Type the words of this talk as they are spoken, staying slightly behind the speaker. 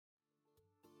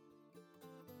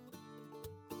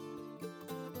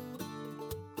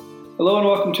Hello and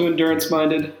welcome to Endurance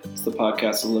Minded. It's the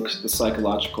podcast that looks at the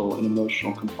psychological and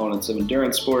emotional components of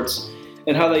endurance sports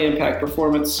and how they impact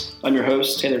performance. I'm your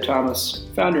host, Taylor Thomas,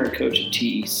 founder and coach at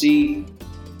TEC.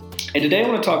 And today I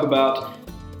want to talk about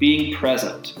being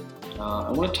present. I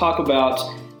want to talk about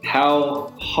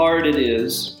how hard it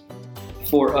is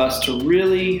for us to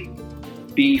really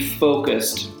be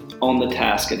focused on the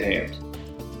task at hand.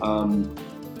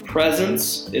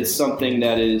 Presence is something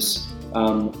that is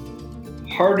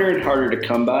harder and harder to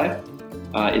come by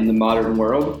in the modern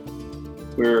world.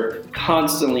 We're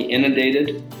constantly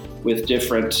inundated with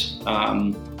different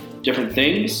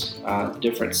things,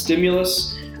 different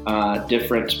stimulus,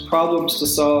 different problems to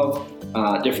solve,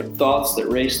 different thoughts that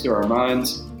race through our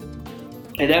minds.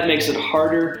 And that makes it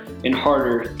harder and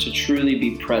harder to truly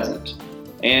be present.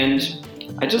 And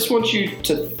I just want you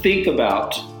to think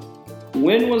about,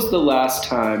 when was the last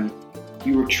time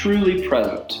you were truly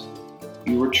present?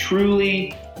 You were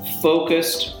truly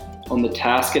focused on the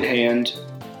task at hand.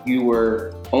 You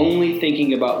were only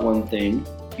thinking about one thing.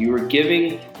 You were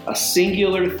giving a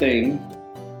singular thing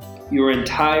your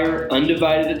entire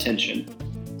undivided attention.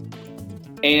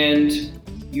 And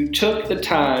you took the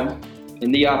time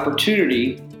and the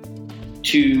opportunity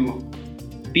to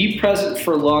be present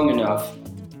for long enough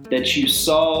that you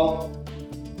saw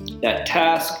that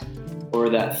task or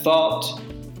that thought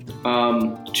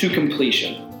to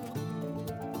completion.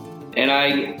 And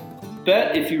I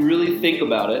bet if you really think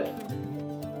about it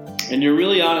and you're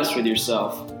really honest with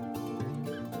yourself,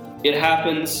 it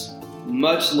happens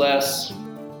much less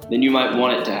than you might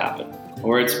want it to happen,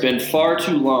 or it's been far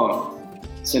too long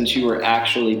since you were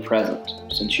actually present,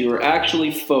 since you were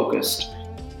actually focused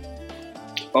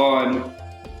on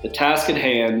the task at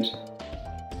hand,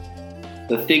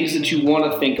 the things that you want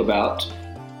to think about,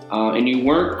 and you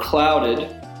weren't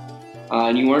clouded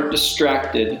and you weren't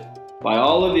distracted by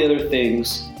all of the other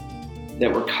things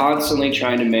that we're constantly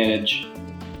trying to manage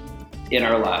in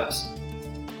our lives.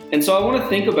 And so I want to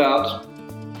think about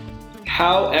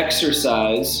how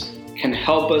exercise can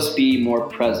help us be more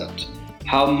present,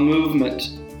 how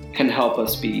movement can help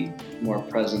us be more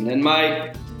present. And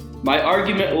my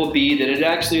argument will be that it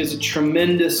actually is a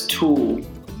tremendous tool.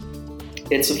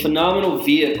 It's a phenomenal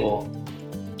vehicle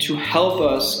to help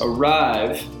us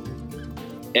arrive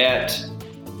at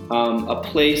a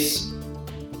place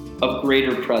of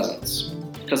greater presence.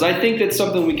 Because I think that's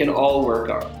something we can all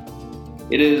work on.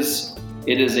 It is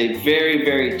a very,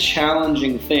 very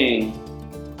challenging thing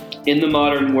in the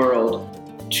modern world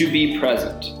to be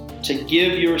present, to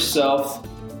give yourself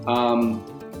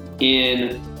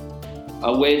in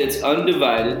a way that's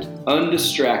undivided,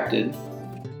 undistracted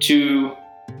to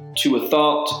a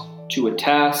thought, to a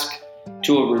task,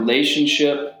 to a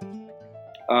relationship,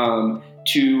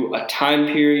 to a time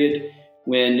period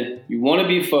when you want to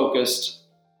be focused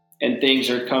and things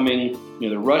are coming,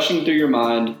 they're rushing through your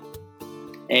mind,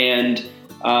 and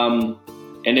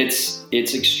it's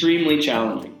extremely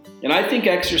challenging. And I think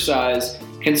exercise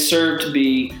can serve to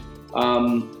be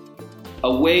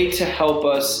a way to help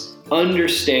us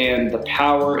understand the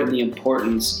power and the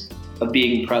importance of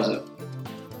being present.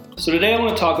 So today I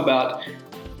want to talk about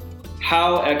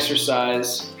how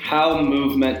exercise, how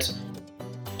movement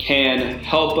can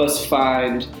help us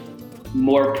find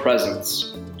more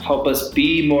presence, help us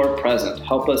be more present,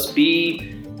 help us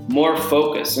be more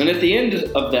focused. And at the end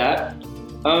of that,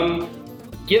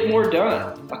 get more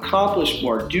done, accomplish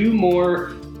more, do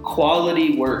more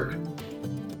quality work,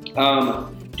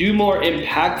 do more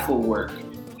impactful work,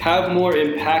 have more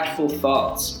impactful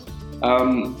thoughts.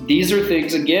 These are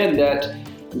things, again, that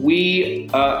we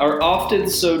are often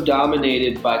so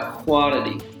dominated by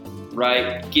quantity,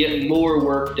 right? Get more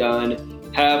work done,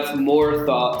 have more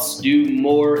thoughts, do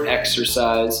more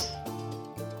exercise,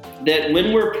 that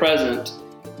when we're present,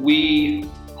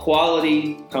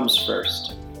 quality comes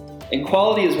first. And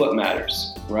quality is what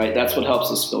matters, right? That's what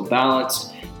helps us feel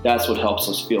balanced. That's what helps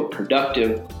us feel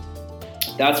productive.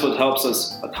 That's what helps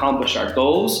us accomplish our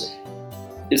goals,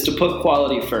 is to put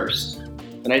quality first.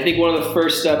 And I think one of the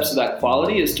first steps of that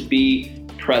quality is to be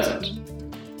present.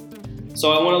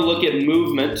 So I want to look at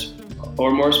movement,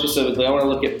 or more specifically, I want to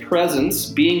look at presence,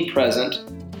 being present,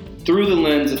 through the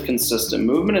lens of consistent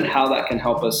movement and how that can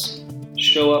help us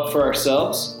show up for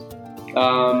ourselves,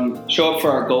 show up for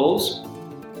our goals,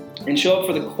 and show up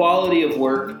for the quality of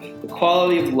work, the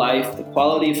quality of life, the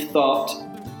quality of thought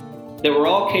that we're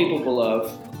all capable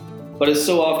of, but it's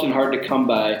so often hard to come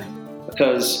by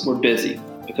because we're busy,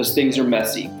 because things are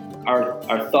messy.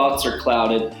 Our thoughts are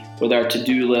clouded with our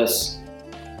to-do lists,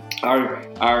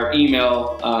 our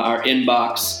email, our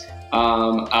inbox,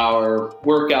 our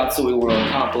workouts that we want to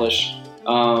accomplish,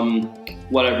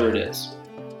 whatever it is.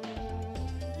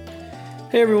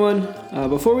 Hey everyone,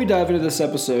 before we dive into this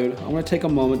episode, I want to take a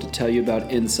moment to tell you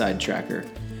about Inside Tracker.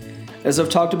 As I've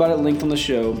talked about at length on the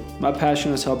show, my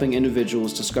passion is helping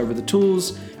individuals discover the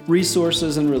tools,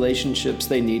 resources, and relationships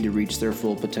they need to reach their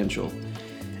full potential.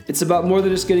 It's about more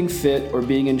than just getting fit or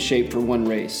being in shape for one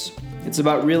race. It's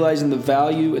about realizing the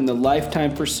value in the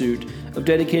lifetime pursuit of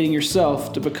dedicating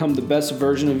yourself to become the best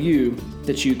version of you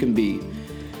that you can be.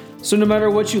 So no matter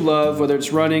what you love, whether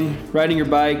it's running, riding your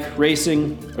bike,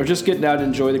 racing, or just getting out and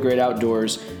enjoy the great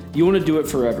outdoors, you want to do it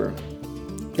forever.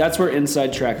 That's where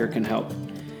Inside Tracker can help.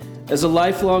 As a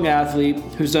lifelong athlete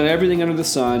who's done everything under the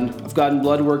sun, I've gotten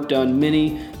blood work done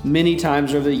many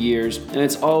times over the years, and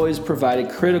it's always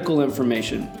provided critical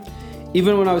information.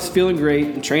 Even when I was feeling great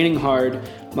and training hard,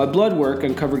 my blood work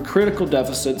uncovered critical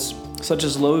deficits such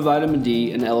as low vitamin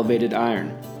D and elevated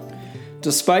iron.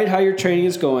 Despite how your training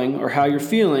is going or how you're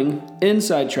feeling,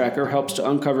 Inside Tracker helps to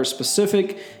uncover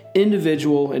specific,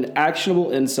 individual, and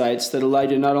actionable insights that allow you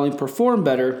to not only perform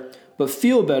better, but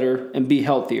feel better and be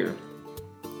healthier.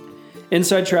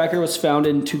 Inside Tracker was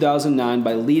founded in 2009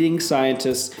 by leading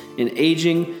scientists in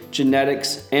aging,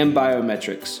 genetics, and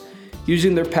biometrics.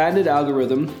 Using their patented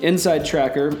algorithm, Inside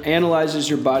Tracker analyzes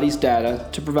your body's data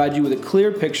to provide you with a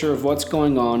clear picture of what's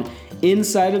going on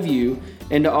inside of you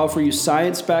and to offer you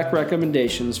science-backed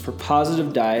recommendations for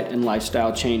positive diet and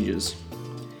lifestyle changes.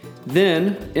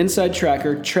 Then, Inside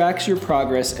Tracker tracks your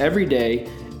progress every day,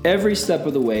 every step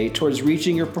of the way towards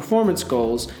reaching your performance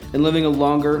goals and living a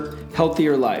longer,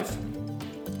 healthier life.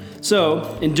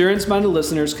 So, Endurance Minded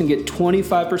listeners can get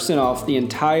 25% off the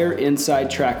entire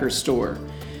Inside Tracker store.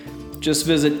 Just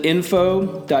visit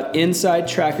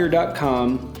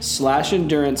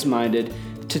info.insidetracker.com/enduranceminded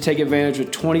to take advantage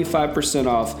of 25%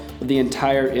 off of the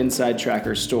entire Inside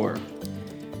Tracker store.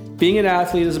 Being an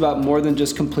athlete is about more than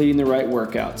just completing the right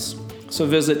workouts. So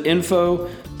visit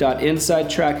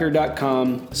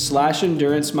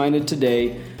info.insidetracker.com/enduranceminded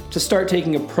today to start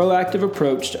taking a proactive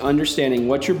approach to understanding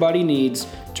what your body needs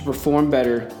to perform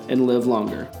better and live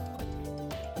longer.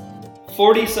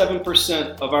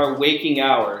 47% of our waking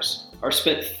hours are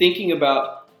spent thinking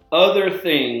about other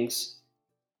things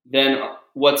than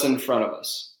what's in front of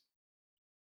us.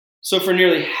 So for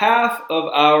nearly half of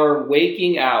our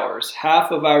waking hours,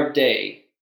 half of our day,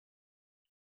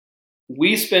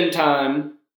 we spend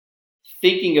time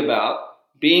thinking about,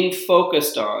 being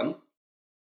focused on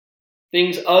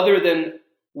things other than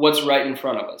what's right in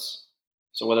front of us.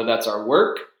 So whether that's our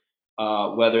work,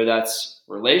 whether that's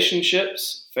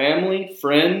relationships, family,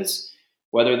 friends,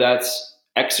 whether that's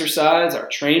exercise, our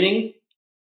training,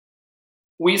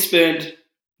 we spend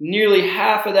nearly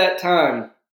half of that time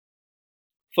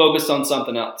focused on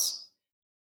something else.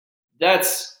 That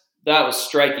was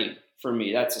striking for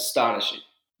me. That's astonishing.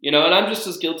 And I'm just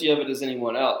as guilty of it as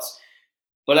anyone else.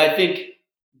 But I think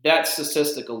that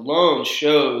statistic alone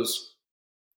shows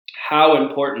how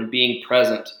important being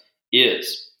present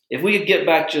is. If we could get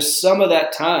back just some of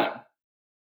that time,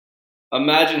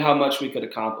 imagine how much we could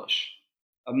accomplish.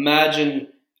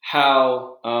 Imagine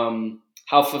how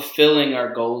fulfilling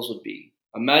our goals would be.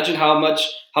 Imagine how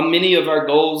many of our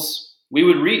goals we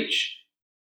would reach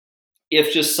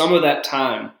if just some of that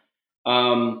time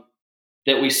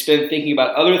that we spend thinking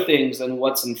about other things than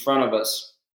what's in front of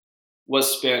us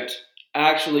was spent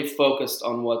actually focused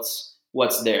on what's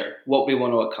there, what we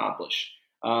want to accomplish.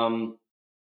 And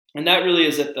that really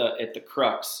is at the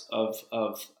crux of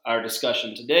our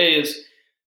discussion today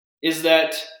is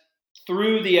that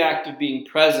through the act of being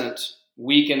present,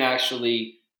 we can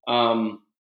actually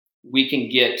we can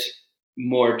get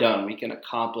more done. We can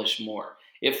accomplish more.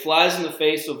 It flies in the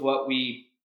face of what we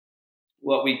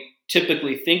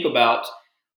typically think about,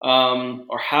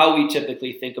 or how we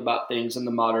typically think about things in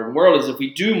the modern world. Is if we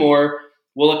do more,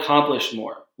 we'll accomplish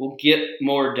more. We'll get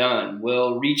more done.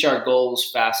 We'll reach our goals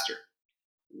faster.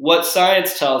 What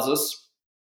science tells us,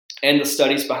 and the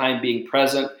studies behind being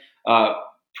present,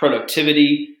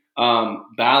 productivity,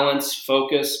 balance,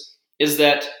 focus, is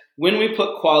that when we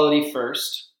put quality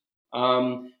first,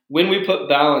 when we put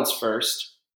balance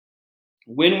first,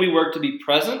 when we work to be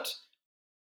present,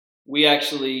 we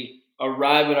actually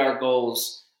arrive at our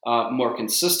goals more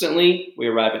consistently. We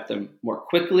arrive at them more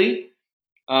quickly.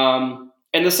 And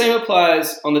the same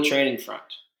applies on the training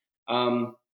front.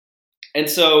 And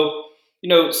so,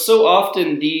 so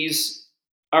often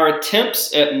our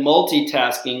attempts at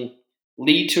multitasking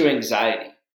lead to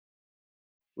anxiety,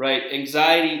 right?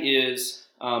 Anxiety is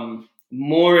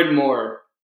more and more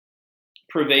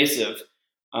pervasive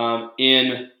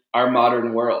in our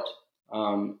modern world.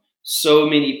 So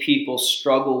many people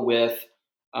struggle with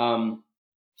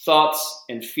thoughts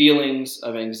and feelings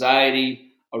of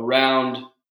anxiety around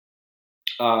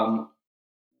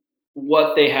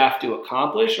what they have to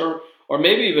accomplish, or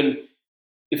maybe even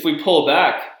if we pull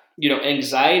back,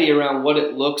 anxiety around what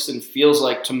it looks and feels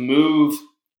like to move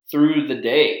through the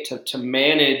day, to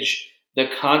manage the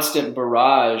constant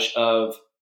barrage of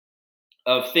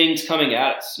things coming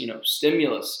at us,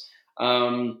 stimulus,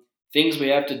 things we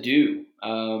have to do,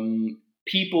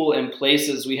 people and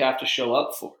places we have to show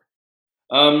up for.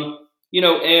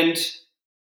 And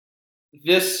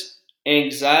this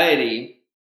anxiety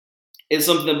is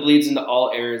something that bleeds into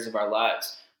all areas of our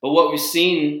lives. But what we've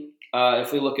seen,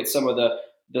 if we look at some of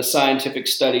the scientific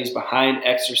studies behind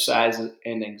exercise and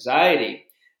anxiety,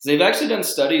 is they've actually done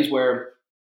studies where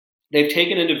they've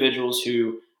taken individuals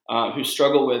who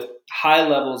struggle with high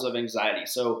levels of anxiety.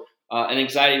 So an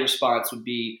anxiety response would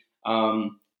be,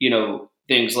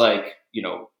 things like,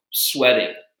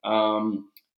 sweating,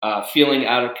 feeling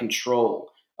out of control,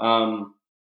 having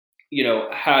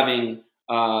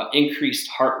increased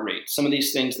heart rate. Some of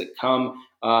these things that come,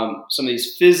 some of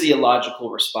these physiological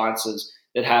responses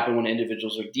that happen when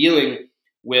individuals are dealing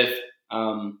with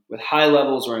high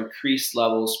levels or increased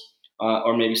levels,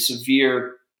 or maybe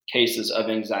severe cases of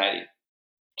anxiety.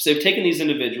 So they've taken these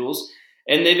individuals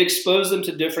and they've exposed them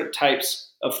to different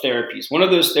types of therapies. One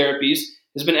of those therapies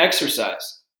has been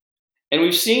exercise. And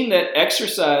we've seen that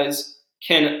exercise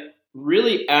can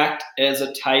really act as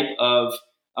a type of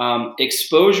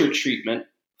exposure treatment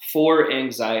for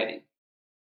anxiety.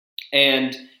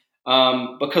 And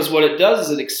because what it does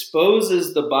is it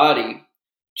exposes the body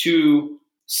to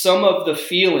some of the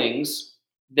feelings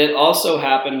that also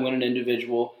happen when an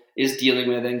individual is dealing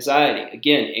with anxiety.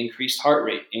 Again, increased heart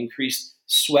rate, increased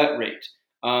sweat rate.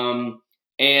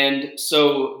 And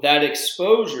so that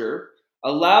exposure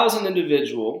allows an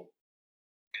individual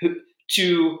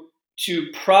to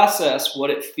process what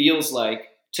it feels like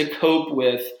to cope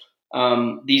with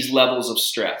these levels of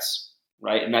stress,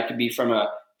 right? And that could be from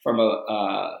a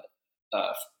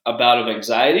bout of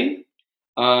anxiety,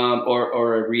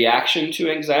 or a reaction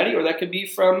to anxiety, or that could be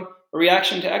from a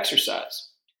reaction to exercise.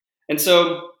 And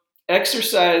so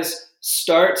exercise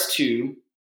starts to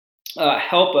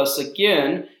help us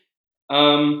again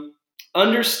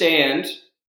understand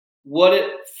what it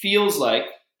feels like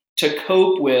to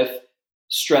cope with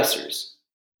stressors.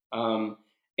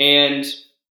 And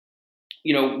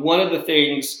one of the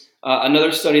things,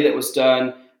 another study that was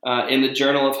done in the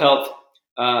Journal of Health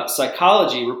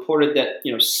Psychology reported that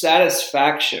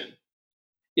satisfaction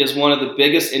is one of the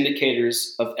biggest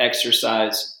indicators of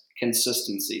exercise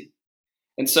consistency.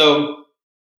 And so,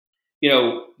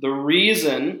 the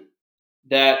reason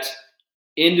that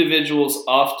individuals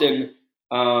often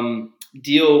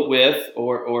deal with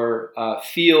or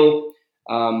feel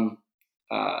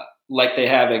like they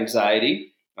have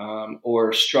anxiety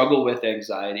or struggle with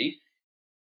anxiety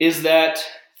is that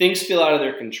things feel out of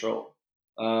their control,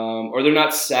 or they're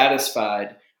not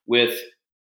satisfied with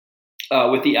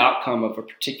the outcome of a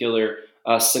particular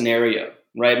scenario,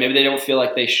 right? Maybe they don't feel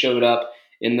like they showed up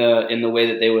in the way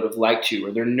that they would have liked to,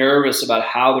 or they're nervous about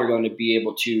how they're going to be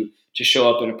able to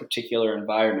show up in a particular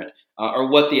environment, or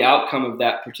what the outcome of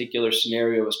that particular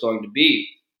scenario is going to be.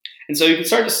 And so you can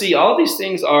start to see all these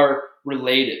things are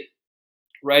related,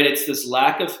 right? It's this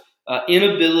lack of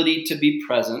inability to be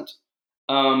present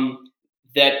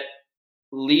that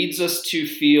leads us to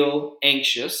feel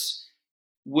anxious,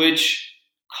 which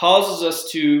causes us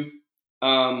to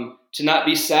not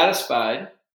be satisfied,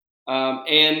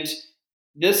 and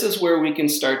this is where we can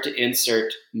start to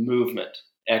insert movement,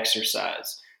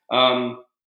 exercise. And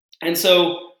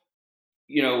so,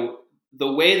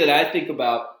 the way that I think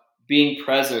about being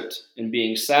present and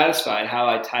being satisfied, how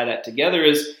I tie that together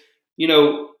is,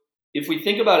 if we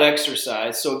think about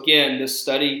exercise, so again, this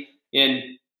study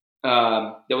that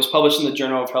was published in the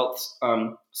Journal of Health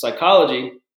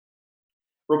Psychology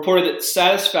reported that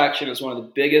satisfaction is one of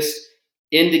the biggest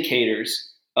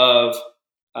indicators of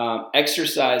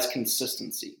exercise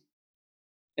consistency.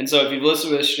 And so if you've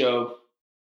listened to this show,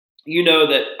 you know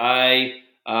that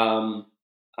I'm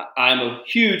a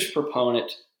huge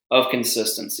proponent of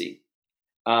consistency.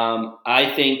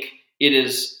 I think it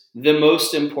is the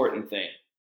most important thing.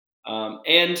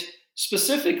 And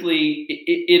specifically,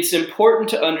 it's important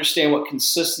to understand what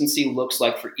consistency looks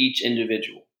like for each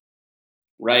individual,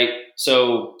 right?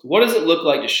 So what does it look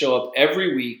like to show up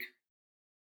every week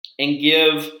and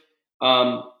give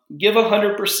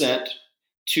 100%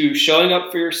 to showing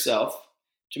up for yourself,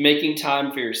 to making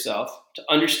time for yourself, to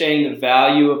understanding the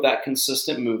value of that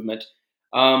consistent movement?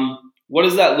 What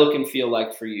does that look and feel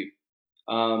like for you?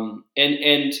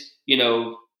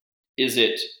 Is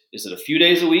it a few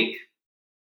days a week?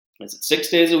 Is it 6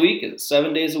 days a week? Is it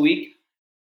 7 days a week?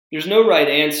 There's no right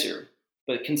answer,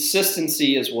 but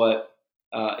consistency is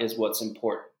what's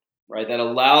important, right? That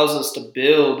allows us to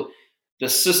build the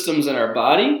systems in our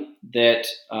body that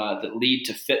lead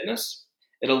to fitness.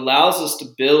 It allows us to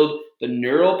build the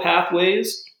neural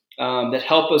pathways that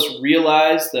help us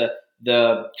realize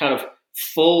the kind of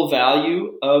full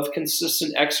value of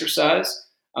consistent exercise.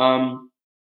 And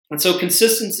so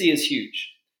consistency is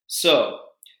huge. So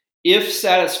if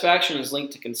satisfaction is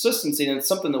linked to consistency, then it's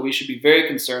something that we should be very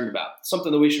concerned about,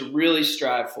 something that we should really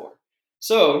strive for.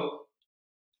 So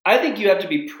I think you have to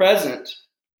be present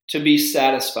to be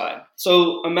satisfied.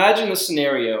 So imagine a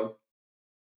scenario,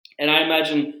 and I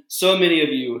imagine so many of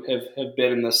you have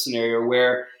been in this scenario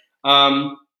where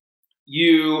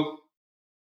you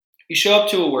show up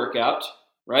to a workout,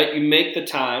 right? You make the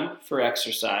time for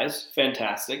exercise,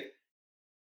 fantastic.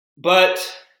 But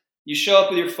you show up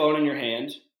with your phone in your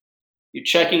hand, you're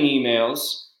checking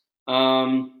emails,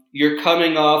 you're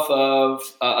coming off of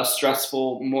a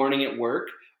stressful morning at work,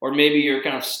 or maybe you're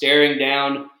kind of staring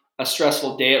down a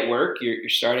stressful day at work. You're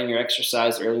starting your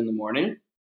exercise early in the morning,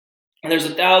 and there's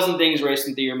 1,000 things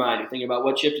racing through your mind. You're thinking about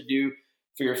what you have to do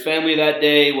for your family that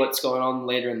day, what's going on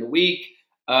later in the week,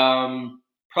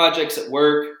 projects at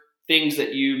work, things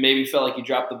that you maybe felt like you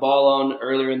dropped the ball on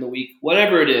earlier in the week,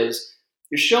 whatever it is.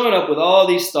 You're showing up with all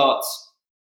these thoughts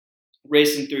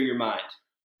racing through your mind.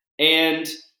 And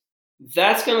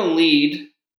that's going to lead,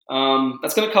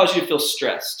 that's going to cause you to feel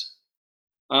stressed.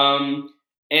 And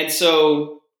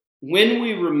so when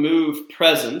we remove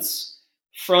presence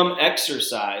from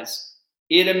exercise,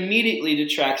 it immediately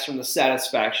detracts from the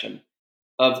satisfaction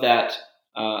of that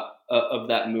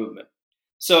movement.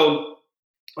 So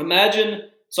I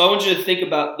want you to think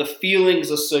about the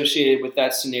feelings associated with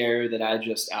that scenario that I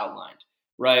just outlined,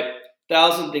 right?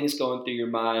 1,000 things going through your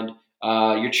mind.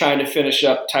 You're trying to finish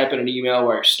up typing an email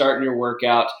while you're starting your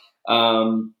workout.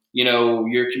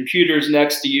 Your computer's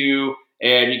next to you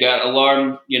and you got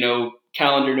alarm,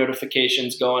 calendar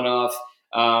notifications going off.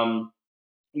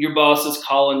 Your boss is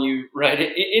calling you, right?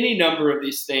 Any number of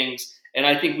these things. And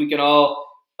I think we can all,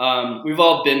 we've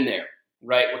all been there,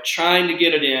 right? We're trying to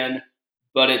get it in,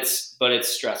 but it's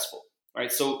stressful,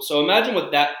 right? So imagine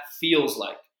what that feels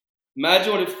like.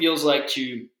 Imagine what it feels like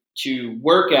to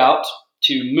work out,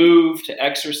 to move, to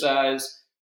exercise,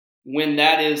 when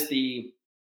that's the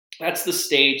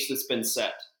stage that's been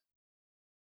set.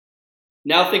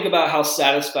 Now think about how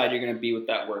satisfied you're going to be with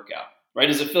that workout, right?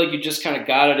 Does it feel like you just kind of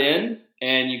got it in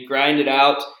and you grind it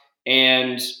out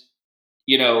and,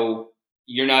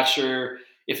 you're not sure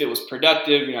if it was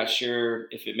productive, you're not sure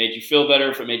if it made you feel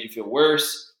better, if it made you feel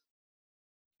worse.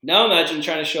 Now imagine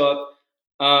trying to show up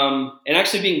and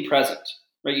actually being present,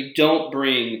 right? You don't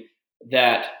bring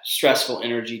that stressful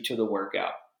energy to the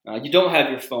workout. You don't have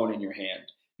your phone in your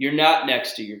hand. You're not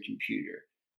next to your computer.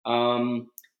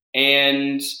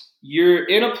 And you're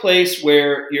in a place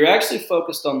where you're actually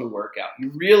focused on the workout.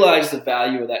 You realize the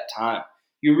value of that time.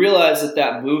 You realize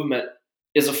that movement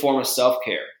is a form of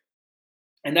self-care.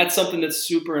 And that's something that's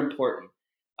super important.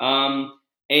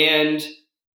 And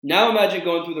now imagine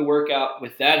going through the workout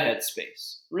with that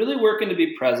headspace, really working to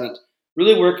be present,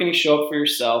 really working to show up for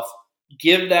yourself,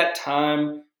 give that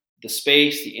time the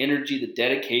space, the energy, the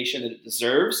dedication that it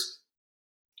deserves.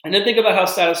 And then think about how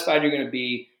satisfied you're going to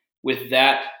be with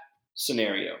that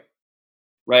scenario,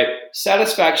 right?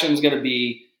 Satisfaction is going to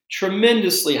be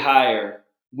tremendously higher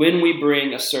when we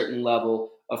bring a certain level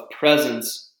of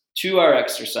presence to our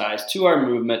exercise, to our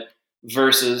movement,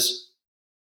 versus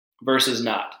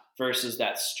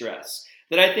that stress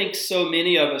that I think so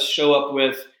many of us show up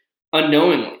with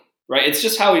unknowingly, right? It's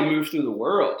just how we move through the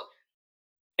world.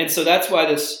 And so that's why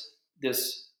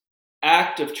this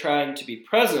act of trying to be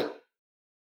present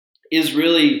is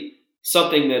really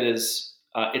something that is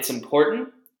it's important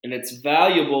and it's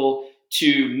valuable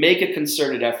to make a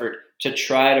concerted effort to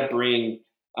try to bring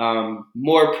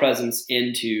more presence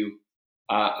into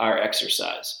our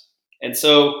exercise. And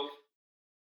so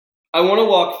I want to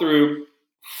walk through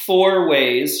 4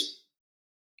 ways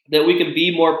that we can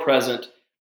be more present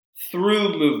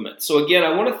through movement. So again,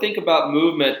 I want to think about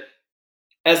movement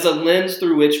as a lens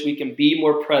through which we can be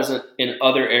more present in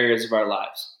other areas of our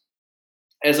lives.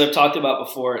 As I've talked about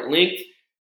before at length,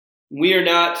 we are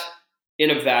not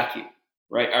in a vacuum,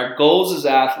 right? Our goals as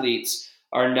athletes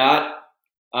are not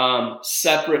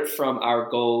separate from our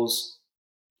goals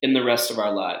in the rest of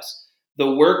our lives.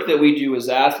 The work that we do as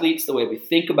athletes, the way we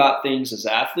think about things as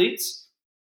athletes,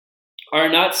 are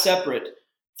not separate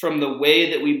from the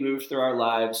way that we move through our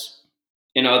lives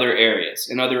in other areas,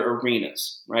 in other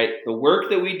arenas, right? The work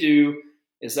that we do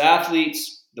as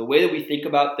athletes, the way that we think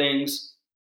about things,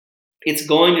 it's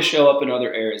going to show up in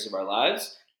other areas of our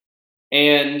lives.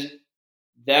 And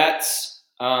that's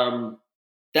why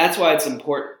it's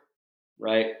important,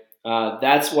 right?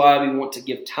 That's why we want to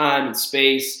give time and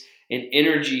space and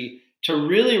energy to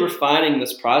really refining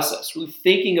this process, really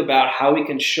thinking about how we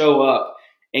can show up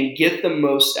and get the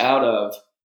most out of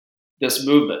this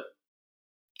movement.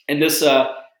 And this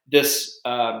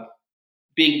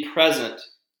being present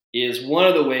is one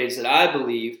of the ways that I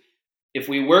believe if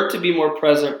we work to be more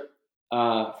present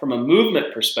from a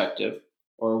movement perspective,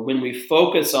 or when we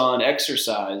focus on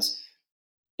exercise,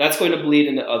 that's going to bleed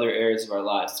into other areas of our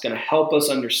lives. It's going to help us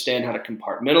understand how to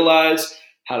compartmentalize,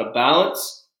 how to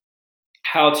balance,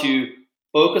 how to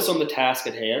focus on the task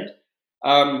at hand.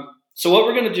 So what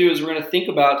we're going to do is we're going to think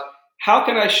about how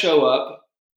can I show up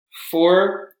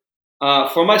for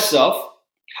myself?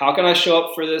 How can I show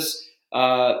up for this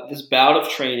bout of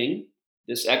training,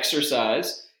 this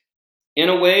exercise, in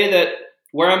a way that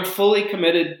where I'm fully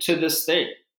committed to this thing?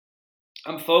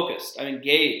 I'm focused. I'm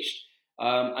engaged.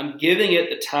 I'm giving it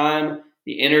the time,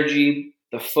 the energy,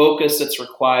 the focus that's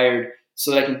required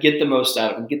so that I can get the most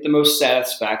out of it and get the most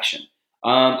satisfaction.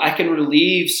 I can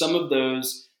relieve some of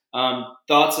those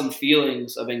thoughts and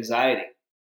feelings of anxiety,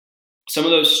 some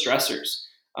of those stressors.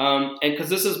 And because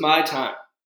this is my time,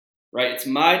 right? It's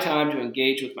my time to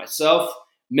engage with myself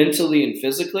mentally and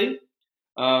physically.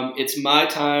 It's my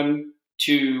time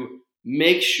to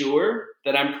make sure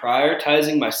that I'm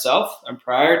prioritizing myself. I'm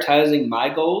prioritizing my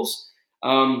goals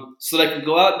so that I can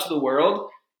go out into the world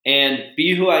and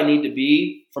be who I need to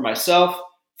be for myself,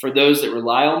 for those that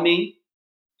rely on me,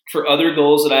 for other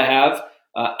goals that I have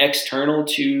external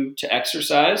to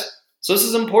exercise. So this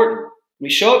is important. When we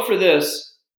show up for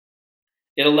this,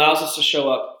 it allows us to show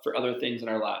up for other things in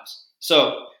our lives.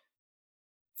 So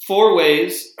 4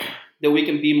 ways that we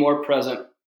can be more present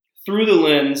through the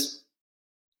lens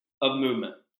of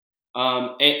movement,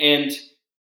 and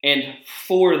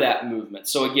for that movement.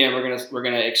 So again, we're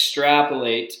gonna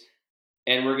extrapolate,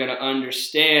 and we're gonna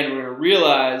understand. We're gonna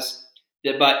realize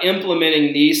that by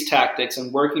implementing these tactics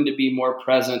and working to be more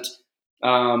present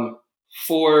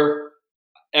for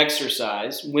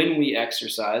exercise, when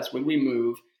we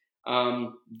move,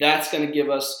 that's going to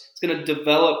give us. It's going to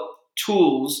develop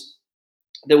tools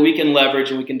that we can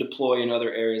leverage and we can deploy in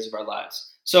other areas of our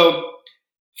lives. So,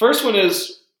 first one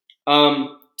is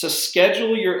to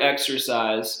schedule your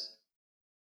exercise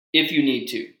if you need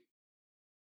to.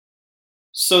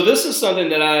 So this is something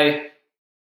that I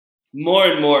more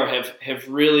and more have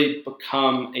really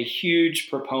become a huge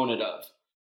proponent of.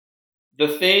 The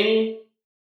thing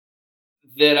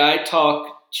that I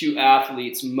talk to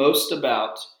athletes most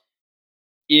about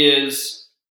is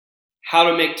how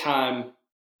to make time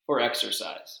for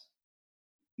exercise.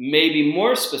 Maybe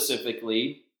more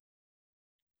specifically,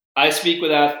 I speak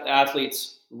with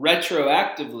athletes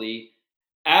retroactively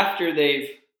after they've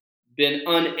been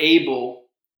unable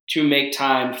to make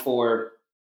time for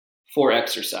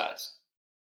exercise.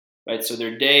 Right? So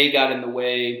their day got in the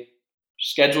way,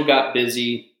 schedule got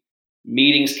busy,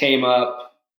 meetings came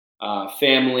up,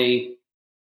 family,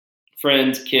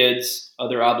 friends, kids,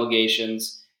 other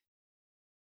obligations.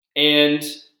 And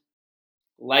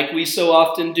like we so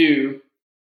often do,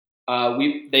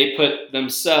 they put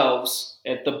themselves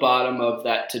at the bottom of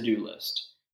that to-do list.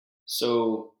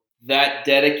 So that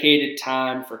dedicated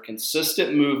time for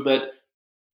consistent movement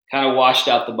kind of washed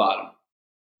out the bottom.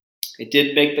 It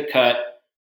did make the cut,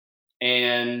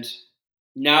 and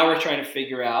now we're trying to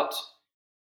figure out,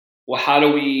 well, how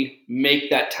do we make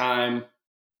that time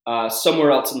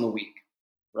somewhere else in the week,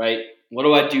 right? What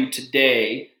do I do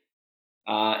today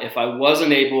if I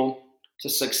wasn't able to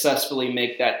successfully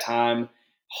make that time,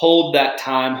 hold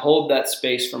that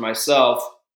space for myself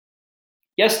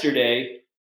yesterday?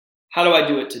 How do I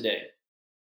do it today?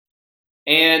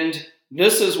 And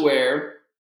this is where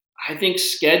I think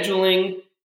scheduling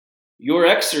your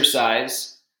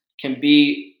exercise can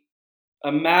be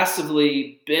a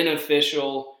massively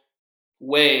beneficial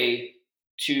way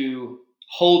to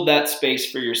hold that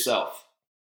space for yourself.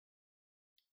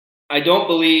 I don't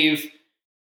believe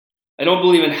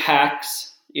in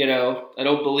hacks. I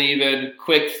don't believe in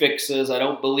quick fixes. I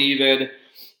don't believe in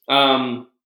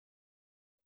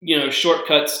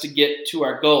shortcuts to get to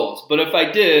our goals. But if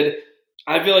I did,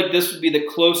 I feel like this would be the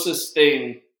closest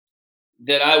thing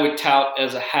that I would tout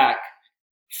as a hack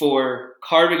for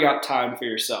carving out time for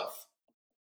yourself.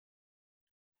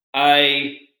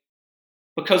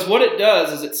 Because what it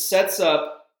does is it sets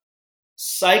up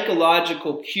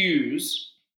psychological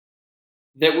cues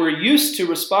that we're used to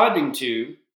responding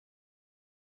to,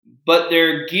 but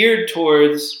they're geared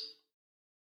towards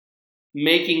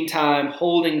making time,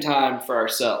 holding time for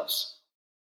ourselves.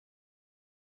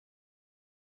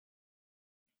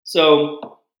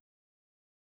 So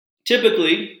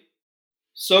Typically,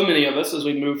 so many of us, as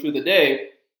we move through the day,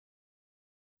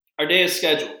 our day is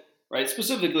scheduled, right?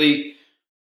 Specifically,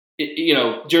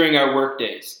 during our work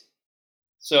days.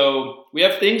 So we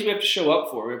have things we have to show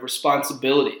up for. We have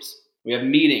responsibilities. We have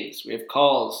meetings. We have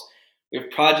calls. We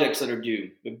have projects that are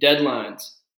due. We have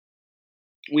deadlines.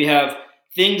 We have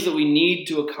things that we need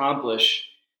to accomplish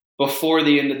before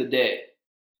the end of the day.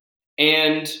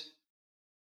 And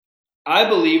I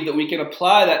believe that we can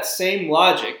apply that same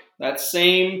logic, that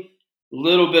same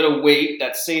little bit of weight,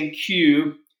 that same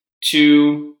cue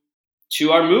to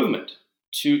our movement,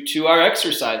 to our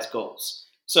exercise goals.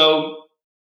 So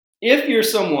if you're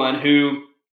someone who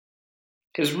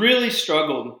has really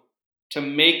struggled to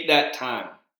make that time,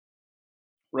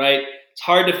 right? It's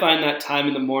hard to find that time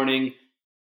in the morning.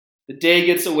 The day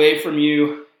gets away from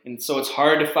you, and so it's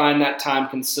hard to find that time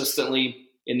consistently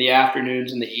in the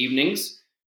afternoons and the evenings.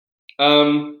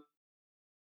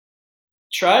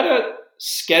 Try to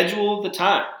schedule the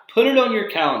time. Put it on your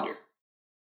calendar,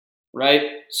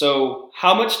 right? So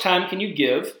how much time can you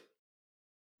give?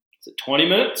 Is it 20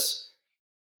 minutes,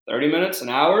 30 minutes, an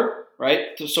hour,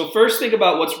 right? So first think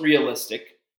about what's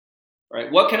realistic,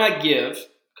 right? What can I give?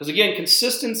 Because again,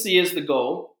 consistency is the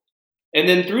goal. And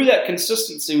then through that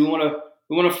consistency, we want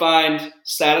to find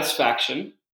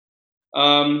satisfaction,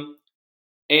 and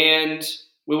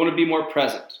we want to be more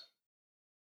present.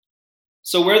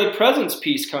 So where the presence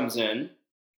piece comes in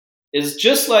is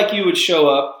just like you would show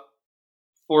up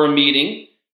for a meeting.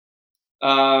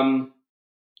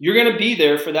 You're going to be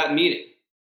there for that meeting,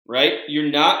 right?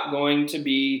 You're not going to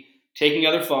be taking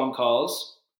other phone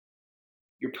calls.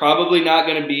 You're probably not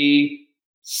going to be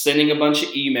sending a bunch of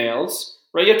emails,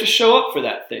 right? You have to show up for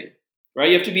that thing, right?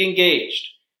 You have to be engaged.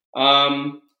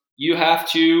 You have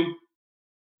to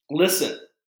listen.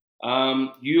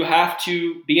 You have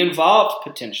to be involved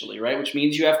potentially, right? Which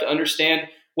means you have to understand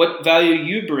what value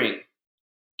you bring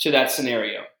to that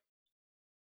scenario.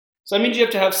 So that means you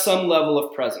have to have some level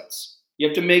of presence. You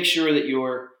have to make sure that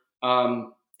you're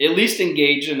at least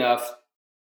engaged enough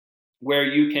where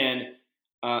you can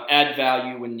add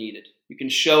value when needed. You can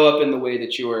show up in the way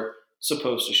that you're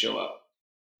supposed to show up.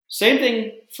 Same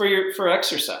thing for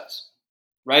exercise,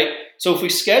 right? So if we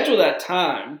schedule that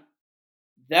time,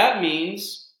 that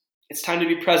means it's time to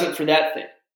be present for that thing,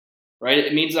 right?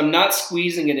 It means I'm not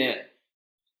squeezing it in.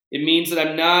 It means that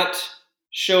I'm not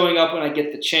showing up when I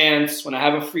get the chance, when I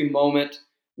have a free moment,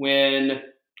 when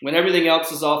everything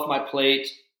else is off my plate.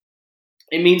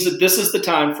 It means that this is the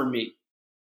time for me.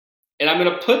 And I'm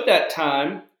going to put that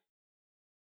time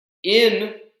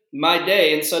in my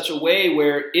day in such a way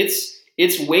where it's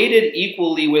weighted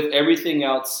equally with everything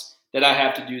else that I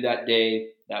have to do that day,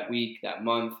 that week, that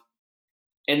month.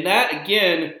 And that,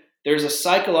 again, there's a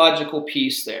psychological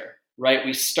piece there, right?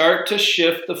 We start to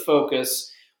shift the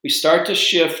focus. We start to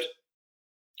shift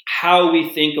how we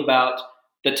think about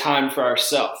the time for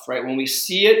ourselves, right? When we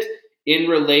see it in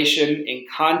relation, in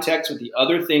context with the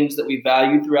other things that we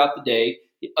value throughout the day,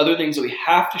 the other things that we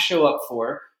have to show up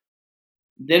for,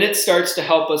 then it starts to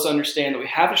help us understand that we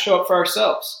have to show up for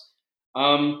ourselves.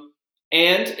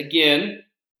 And again,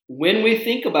 when we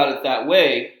think about it that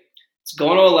way, it's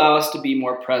going to allow us to be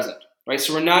more present, right?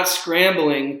 So we're not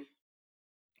scrambling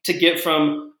to get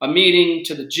from a meeting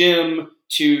to the gym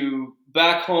to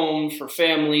back home for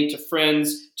family to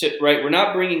friends to, right? We're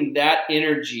not bringing that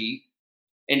energy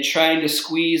and trying to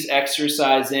squeeze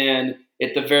exercise in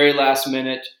at the very last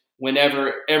minute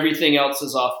whenever everything else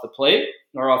is off the plate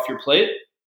or off your plate.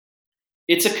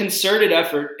 It's a concerted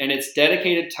effort and it's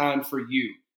dedicated time for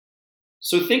you.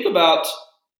 So think about,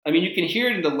 you can hear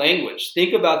it in the language.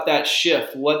 Think about that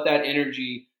shift, what that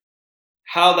energy,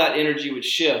 how that energy would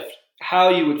shift, how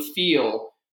you would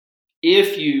feel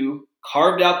if you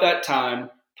carved out that time,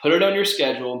 put it on your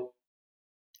schedule,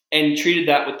 and treated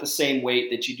that with the same weight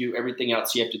that you do everything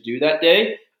else you have to do that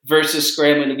day versus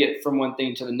scrambling to get from one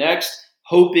thing to the next,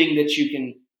 hoping that you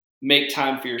can make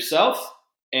time for yourself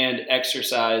and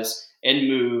exercise and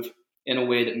move in a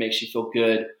way that makes you feel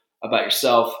good about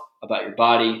yourself, about your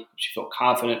body, makes you feel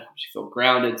confident, makes you feel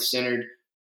grounded, centered.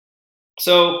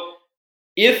 So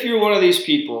if you're one of these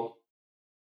people,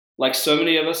 like so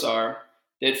many of us are,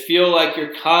 that feel like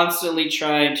you're constantly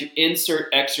trying to insert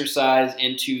exercise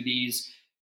into these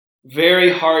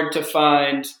very hard to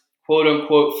find, quote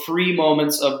unquote, free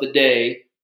moments of the day,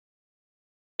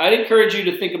 I'd encourage you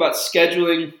to think about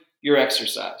scheduling your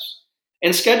exercise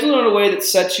and schedule it in a way that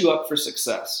sets you up for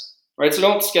success, right? So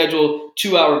don't schedule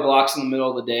 2-hour blocks in the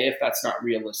middle of the day if that's not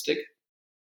realistic.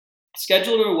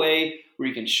 Schedule it in a way where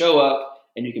you can show up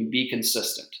and you can be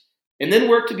consistent. And then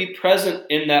work to be present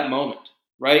in that moment,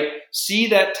 right? See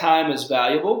that time as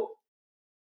valuable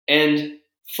and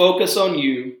focus on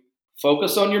you,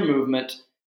 focus on your movement,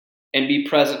 and be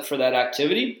present for that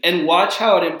activity, and watch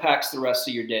how it impacts the rest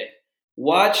of your day.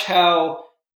 Watch how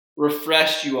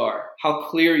refreshed you are, how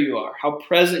clear you are, how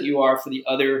present you are for the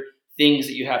other things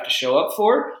that you have to show up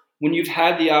for when you've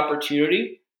had the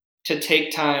opportunity to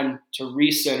take time to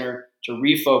recenter, to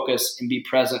refocus, and be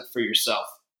present for yourself.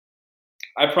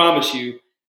 I promise you,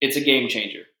 it's a game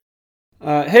changer.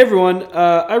 Hey everyone,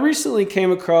 I recently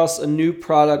came across a new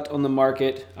product on the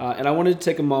market and I wanted to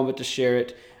take a moment to share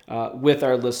it with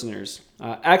our listeners.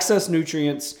 Access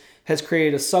Nutrients has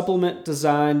created a supplement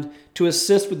designed to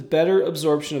assist with better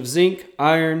absorption of zinc,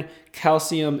 iron,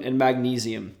 calcium, and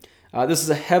magnesium. This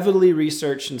is a heavily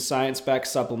researched and science-backed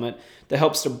supplement that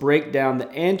helps to break down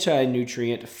the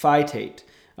anti-nutrient phytate.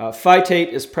 Phytate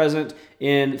is present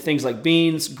in things like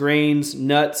beans, grains,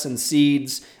 nuts, and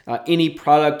seeds. Any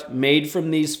product made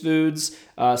from these foods,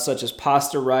 such as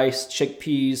pasta, rice,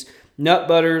 chickpeas, nut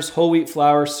butters, whole wheat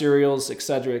flour, cereals,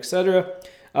 etc., etc.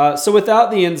 So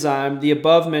without the enzyme, the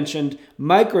above-mentioned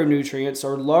micronutrients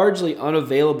are largely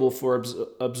unavailable for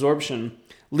absorption,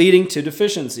 leading to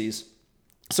deficiencies.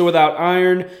 So without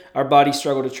iron, our bodies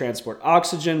struggle to transport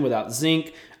oxygen. Without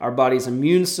zinc, our body's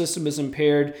immune system is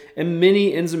impaired, and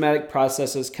many enzymatic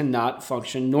processes cannot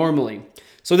function normally.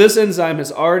 So this enzyme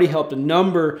has already helped a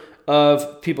number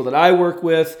of people that I work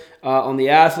with on the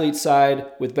athlete side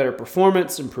with better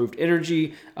performance, improved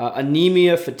energy,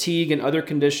 anemia, fatigue, and other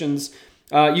conditions.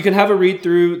 You can have a read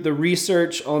through the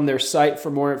research on their site for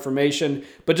more information,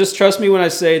 but just trust me when I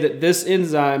say that this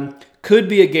enzyme could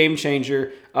be a game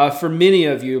changer for many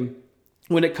of you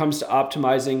when it comes to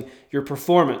optimizing your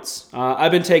performance.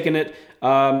 I've been taking it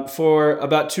for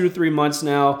about 2 to 3 months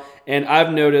now, and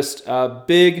I've noticed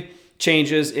big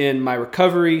changes in my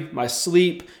recovery, my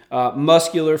sleep,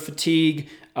 muscular fatigue,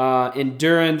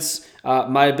 endurance,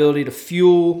 my ability to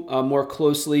fuel more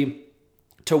closely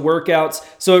to workouts.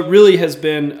 So it really has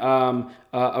been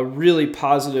a really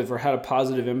positive, or had a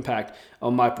positive impact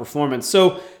on my performance.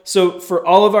 So for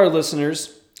all of our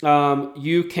listeners,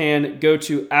 you can go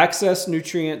to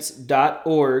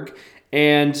accessnutrients.org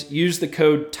and use the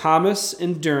code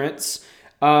ThomasEndurance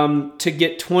to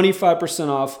get 25%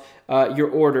 off your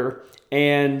order.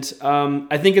 And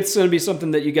I think it's going to be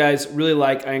something that you guys really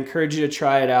like. I encourage you to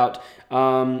try it out.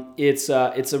 It's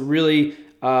a really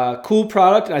cool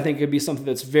product, and I think it could be something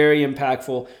that's very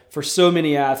impactful for so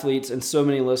many athletes and so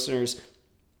many listeners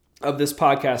of this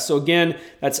podcast. So again,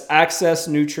 that's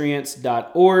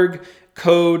accessnutrients.org,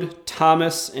 code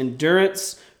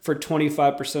ThomasEndurance for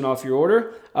 25% off your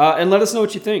order. And let us know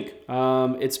what you think.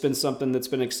 It's been something that's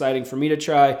been exciting for me to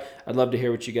try. I'd love to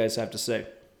hear what you guys have to say.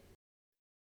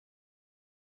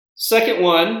 Second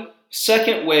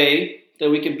way that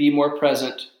we can be more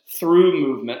present through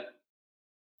movement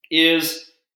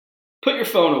is put your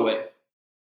phone away.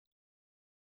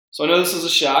 So I know this is a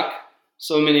shock.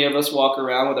 So many of us walk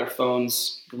around with our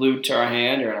phones glued to our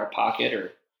hand or in our pocket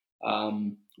or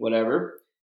whatever.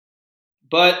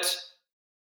 But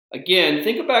again,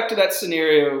 think back to that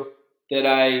scenario that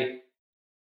I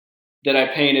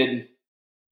painted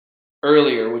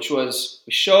earlier, which was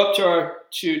we show up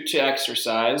to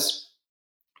exercise,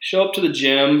 show up to the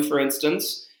gym, for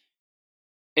instance,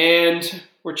 and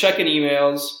we're checking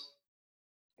emails,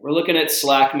 we're looking at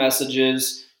Slack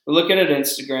messages, we're looking at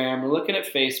Instagram, we're looking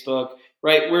at Facebook,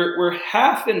 right? We're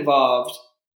half involved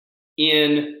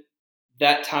in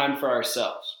that time for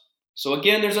ourselves. So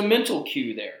again, there's a mental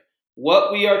cue there.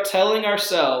 What we are telling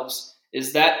ourselves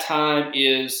is that time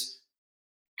is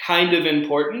kind of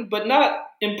important, but not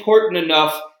important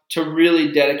enough to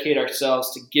really dedicate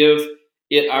ourselves to give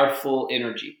it our full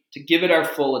energy, to give it our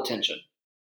full attention.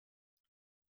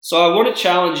 So I want to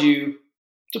challenge you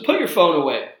to put your phone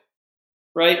away,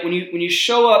 right? When you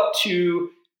show up to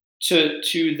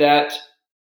that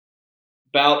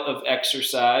bout of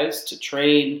exercise, to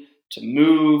train, to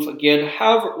move, again,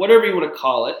 however, whatever you want to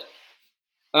call it,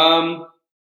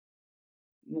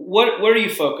 what are you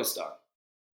focused on?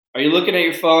 Are you looking at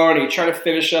your phone? Are you trying to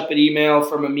finish up an email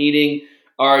from a meeting?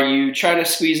 Are you trying to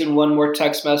squeeze in one more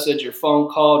text message or phone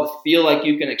call to feel like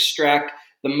you can extract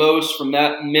the most from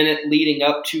that minute leading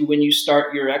up to when you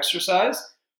start your exercise?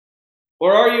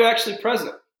 Or are you actually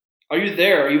present? Are you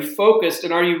there? Are you focused?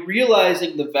 And are you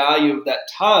realizing the value of that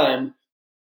time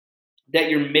that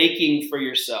you're making for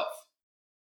yourself?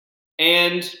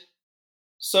 And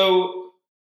so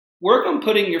work on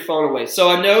putting your phone away. So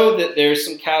I know that there's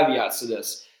some caveats to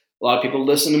this. A lot of people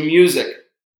listen to music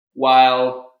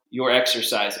while you're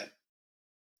exercising.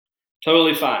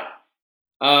 Totally fine.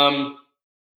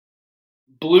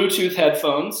 Bluetooth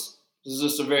headphones. This is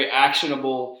just a very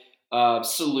actionable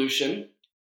solution.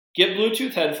 get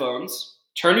Bluetooth headphones,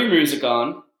 turn your music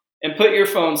on, and put your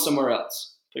phone somewhere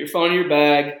else. Put your phone in your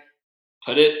bag,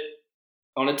 put it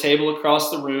on a table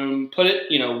across the room, put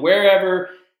it, wherever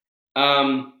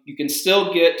you can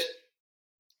still get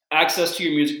access to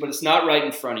your music, but it's not right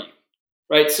in front of you,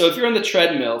 right? So if you're on the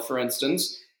treadmill, for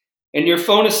instance, and your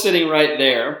phone is sitting right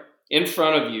there in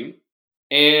front of you,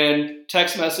 and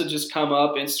text messages come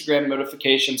up, Instagram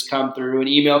notifications come through, an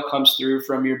email comes through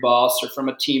from your boss or from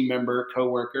a team member,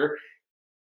 coworker,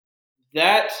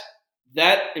 that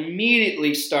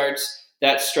immediately starts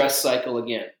that stress cycle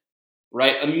again,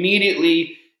 right?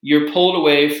 Immediately you're pulled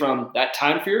away from that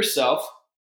time for yourself,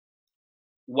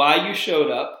 why you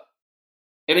showed up.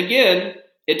 And again,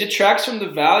 it detracts from the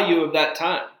value of that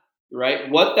time, right?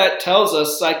 What that tells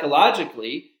us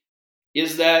psychologically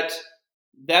is that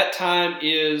time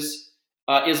is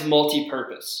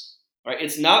multi-purpose, right?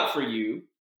 It's not for you.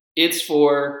 It's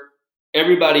for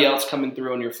everybody else coming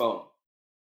through on your phone.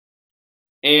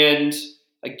 And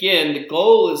again, the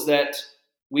goal is that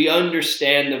we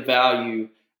understand the value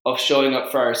of showing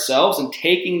up for ourselves and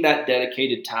taking that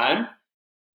dedicated time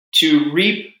to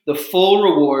reap the full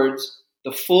rewards,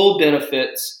 the full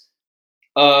benefits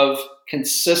of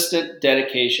consistent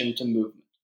dedication to movement.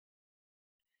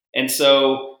 And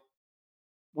so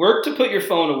work to put your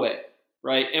phone away,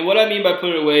 right? And what I mean by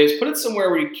put it away is put it somewhere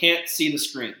where you can't see the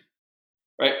screen,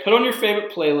 right? Put on your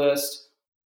favorite playlist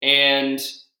and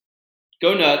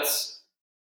go nuts,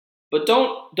 but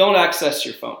don't access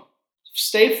your phone.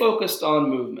 Stay focused on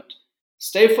movement.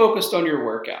 Stay focused on your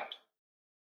workout.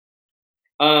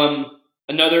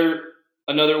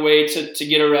 Another way to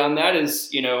get around that is,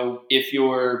 if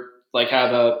you're like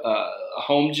have a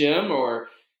home gym, or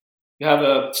you have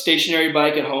a stationary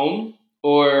bike at home,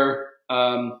 or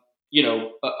a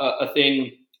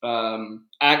thing,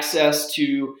 access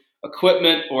to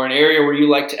equipment or an area where you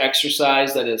like to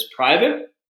exercise that is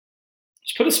private,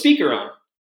 just put a speaker on,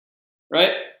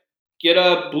 right? Get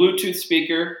a Bluetooth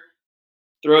speaker,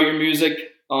 throw your music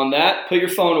on that, put your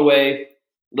phone away,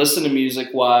 listen to music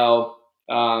while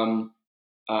you're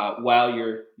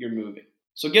moving.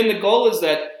 So again, the goal is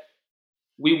that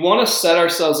we want to set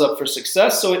ourselves up for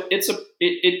success. So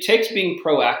it takes being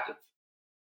proactive.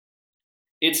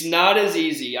 It's not as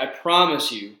easy. I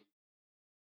promise you,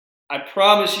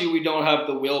 we don't have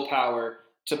the willpower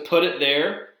to put it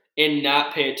there and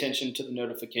not pay attention to the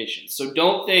notifications. So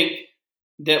don't think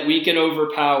that we can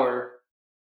overpower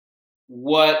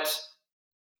what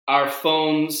our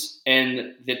phones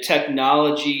and the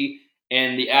technology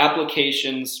and the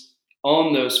applications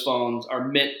on those phones are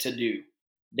meant to do.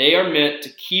 They are meant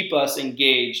to keep us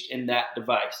engaged in that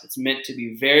device. It's meant to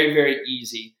be very, very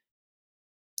easy.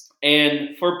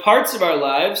 And for parts of our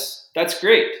lives, that's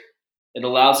great. It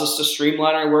allows us to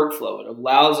streamline our workflow. It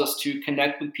allows us to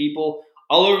connect with people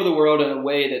all over the world in a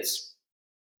way that's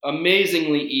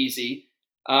amazingly easy.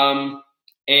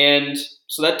 And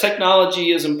so that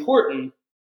technology is important,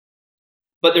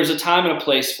 but there's a time and a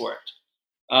place for it.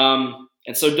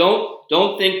 And so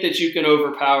don't think that you can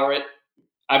overpower it.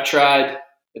 I've tried.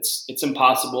 It's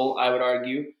impossible, I would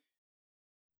argue.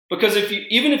 Because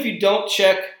even if you don't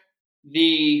check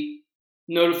the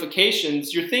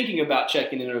notifications, you're thinking about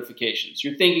checking the notifications.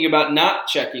 You're thinking about not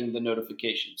checking the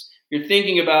notifications. You're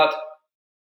thinking about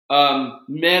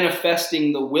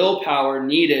manifesting the willpower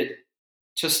needed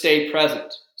to stay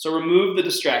present. So remove the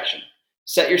distraction.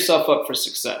 Set yourself up for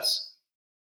success.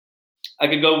 I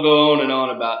could go on and on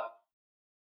about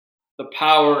the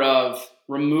power of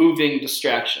removing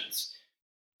distractions.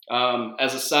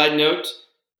 As a side note,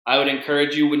 I would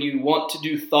encourage you, when you want to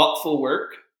do thoughtful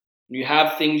work, when you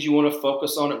have things you want to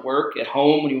focus on at work, at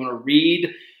home, when you want to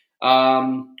read,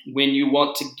 when you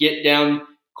want to get down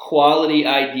quality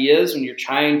ideas, when you're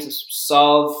trying to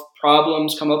solve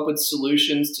problems, come up with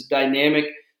solutions to dynamic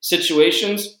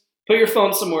situations, put your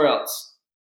phone somewhere else.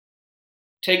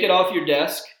 Take it off your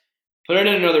desk, put it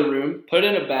in another room, put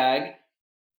it in a bag.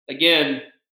 Again,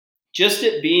 just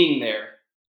it being there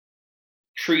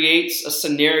creates a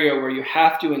scenario where you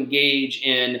have to engage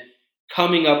in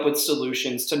coming up with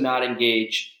solutions to not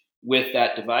engage with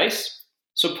that device.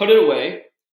 So put it away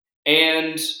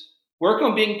and work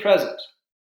on being present.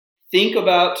 Think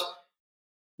about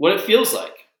what it feels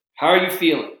like. How are you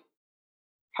feeling?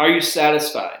 How are you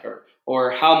satisfied?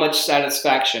 Or how much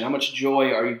satisfaction, how much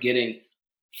joy are you getting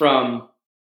from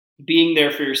being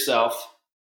there for yourself,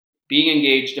 being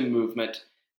engaged in movement,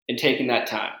 and taking that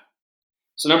time?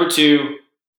 So number 2,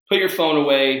 put your phone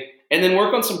away and then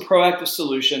work on some proactive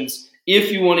solutions.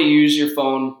 If you want to use your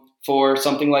phone for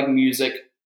something like music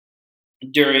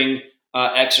during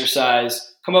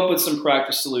exercise, come up with some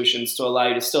proactive solutions to allow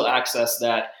you to still access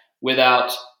that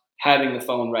without having the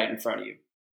phone right in front of you.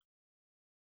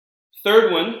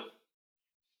 Third one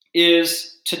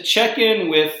is to check in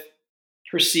with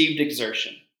perceived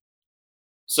exertion.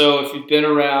 So if you've been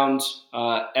around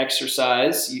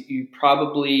exercise, you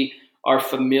probably are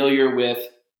familiar with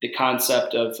the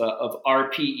concept of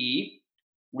RPE,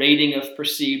 rating of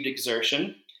perceived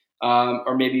exertion,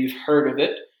 or maybe you've heard of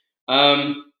it.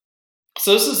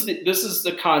 So this is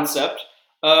the concept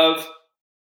of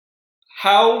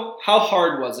how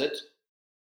hard was it?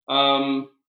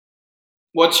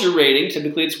 What's your rating?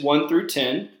 Typically, it's 1 through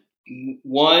 10.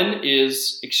 1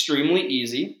 is extremely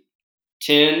easy.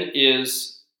 10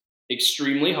 is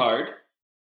extremely hard.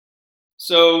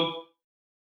 So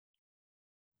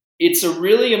it's a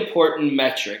really important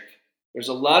metric. There's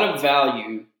a lot of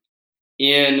value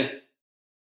in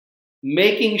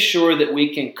making sure that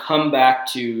we can come back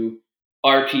to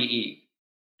RPE.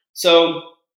 So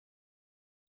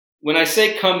when I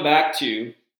say come back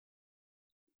to,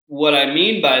 what I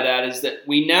mean by that is that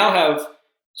we now have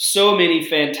so many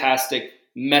fantastic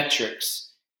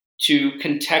metrics to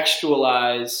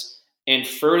contextualize and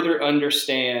further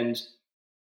understand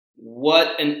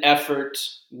what an effort,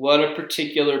 what a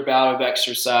particular bout of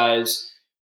exercise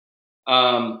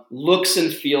looks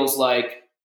and feels like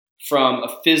from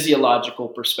a physiological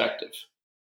perspective.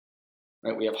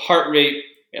 Right? We have heart rate,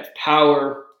 we have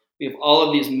power, we have all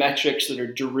of these metrics that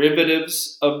are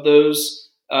derivatives of those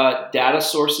data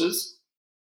sources.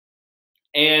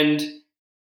 And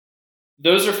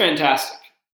those are fantastic.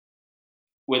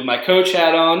 With my coach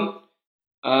hat on,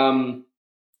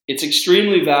 it's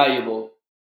extremely valuable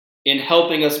in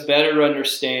helping us better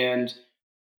understand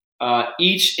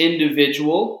each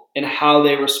individual and how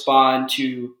they respond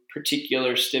to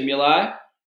particular stimuli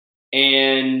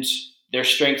and their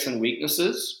strengths and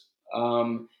weaknesses,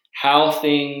 how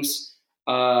things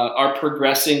are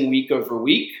progressing week over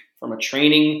week from a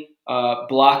training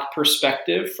block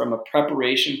perspective, from a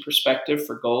preparation perspective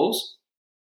for goals.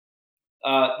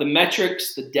 The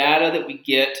metrics, the data that we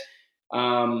get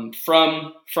from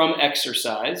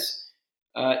exercise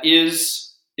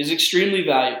is extremely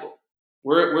valuable.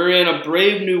 We're in a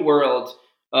brave new world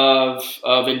of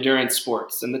endurance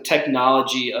sports and the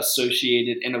technology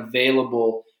associated and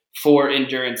available for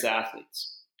endurance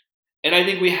athletes. And I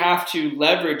think we have to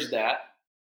leverage that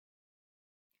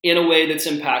in a way that's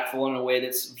impactful, in a way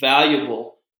that's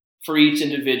valuable for each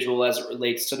individual as it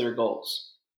relates to their goals.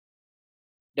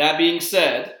 That being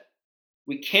said,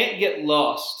 we can't get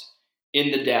lost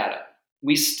in the data.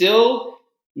 We still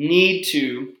need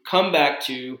to come back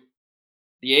to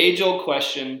the age-old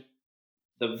question,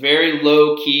 the very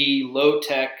low-key,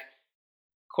 low-tech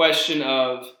question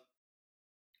of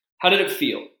how did it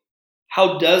feel?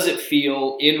 How does it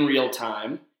feel in real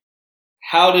time?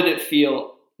 How did it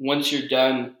feel once you're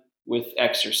done with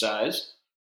exercise?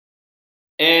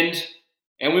 And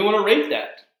we want to rate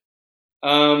that.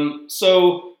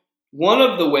 So one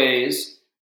of the ways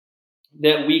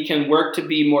that we can work to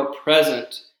be more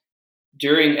present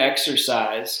during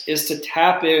exercise is to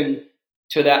tap in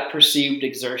to that perceived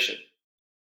exertion.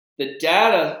 The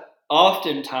data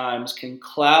oftentimes can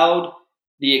cloud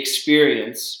the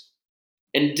experience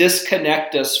and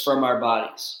disconnect us from our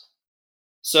bodies.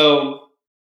 So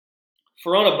if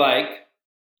we're on a bike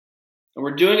and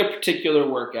we're doing a particular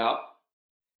workout,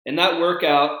 and that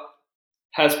workout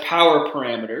has power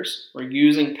parameters, we're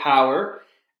using power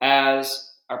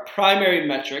as our primary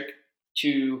metric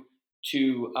to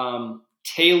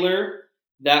tailor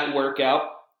that workout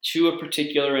to a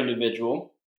particular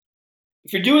individual.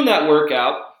 If you're doing that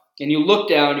workout and you look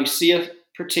down, you see a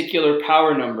particular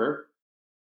power number,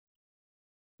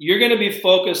 you're going to be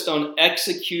focused on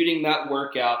executing that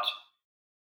workout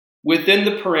within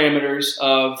the parameters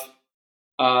of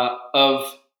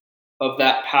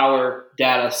that power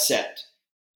data set,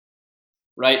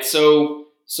 right? So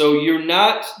you're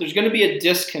not. There's going to be a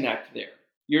disconnect there.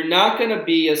 You're not going to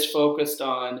be as focused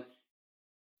on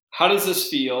how does this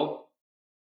feel?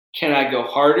 Can I go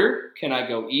harder? Can I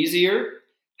go easier?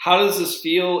 How does this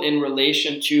feel in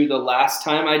relation to the last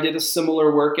time I did a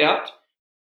similar workout?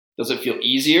 Does it feel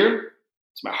easier?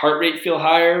 Does my heart rate feel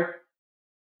higher?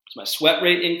 Does my sweat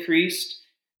rate increased?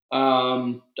 Do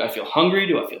I feel hungry?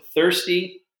 Do I feel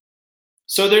thirsty?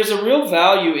 So there's a real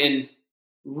value in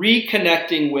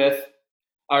reconnecting with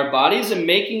our bodies and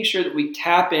making sure that we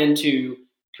tap into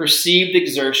perceived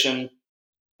exertion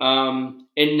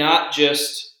and not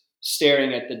just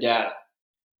staring at the data,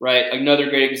 right? Another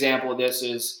great example of this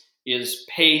is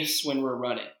pace when we're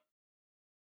running.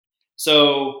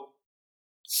 So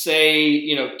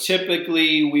say,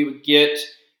 typically we would get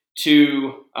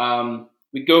to,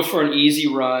 we'd go for an easy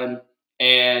run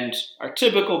and our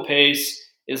typical pace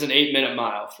is an 8-minute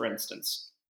mile, for instance.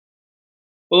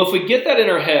 Well, if we get that in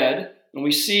our head and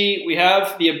we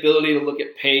have the ability to look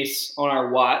at pace on our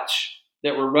watch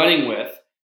that we're running with,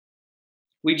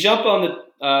 we jump on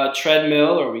the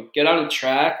treadmill, or we get on a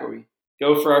track, or we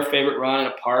go for our favorite run in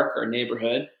a park or a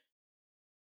neighborhood.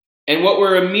 And what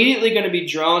we're immediately going to be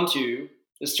drawn to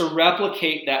is to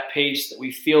replicate that pace that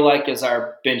we feel like is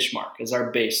our benchmark, is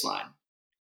our baseline.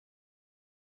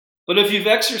 But if you've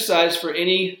exercised for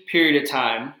any period of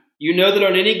time, you know that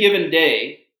on any given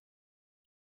day,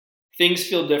 things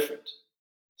feel different.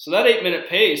 So that 8-minute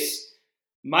pace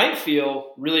might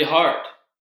feel really hard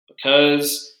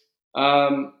because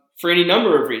for any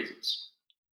number of reasons.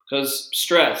 Because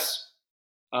stress,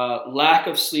 lack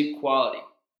of sleep quality,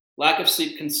 lack of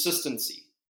sleep consistency,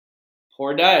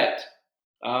 poor diet,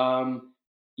 the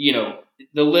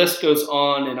list goes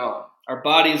on and on. Our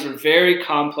bodies are very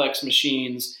complex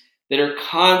machines that are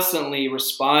constantly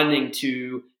responding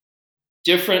to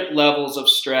different levels of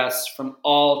stress from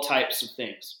all types of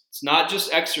things. It's not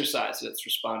just exercise that it's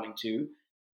responding to.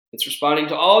 It's responding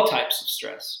to all types of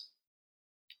stress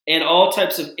and all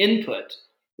types of input,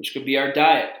 which could be our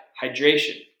diet,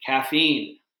 hydration,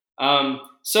 caffeine.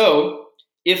 So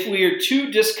if we are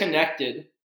too disconnected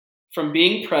from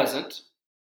being present,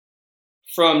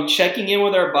 from checking in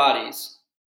with our bodies,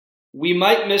 we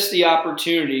might miss the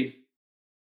opportunity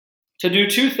to do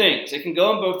two things. It can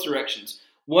go in both directions.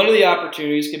 One of the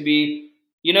opportunities could be,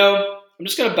 I'm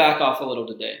just going to back off a little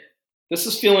today. This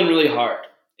is feeling really hard.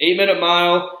 8-minute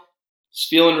mile is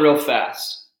feeling real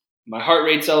fast. My heart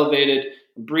rate's elevated.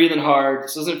 I'm breathing hard.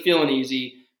 This isn't feeling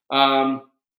easy.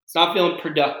 It's not feeling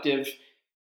productive.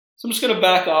 So I'm just going to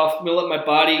back off. I'm going to let my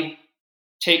body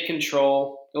take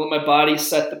control. I'm going to let my body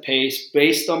set the pace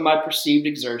based on my perceived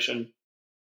exertion.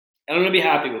 And I'm going to be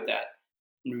happy with that.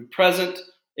 I'm going to be present.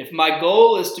 If my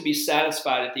goal is to be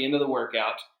satisfied at the end of the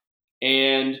workout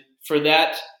and for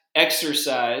that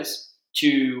exercise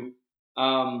to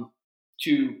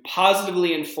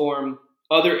positively inform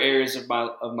other areas of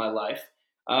my life,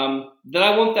 then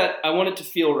I want it to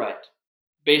feel right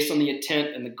based on the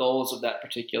intent and the goals of that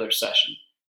particular session.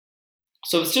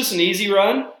 So if it's just an easy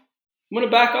run, I'm going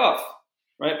to back off,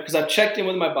 right? Because I've checked in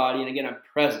with my body, and again, I'm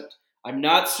present. I'm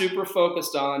not super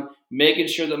focused on making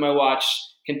sure that my watch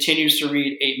continues to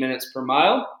read 8 minutes per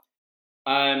mile.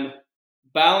 I'm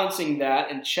balancing that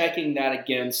and checking that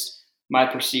against my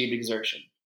perceived exertion.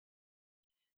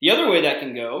 The other way that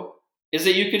can go is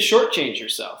that you could shortchange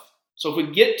yourself. So if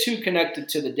we get too connected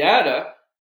to the data,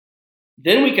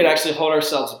 then we could actually hold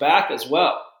ourselves back as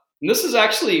well. And this is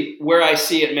actually where I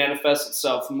see it manifest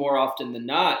itself more often than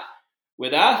not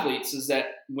with athletes, is that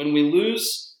when we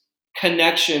lose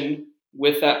connection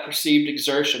with that perceived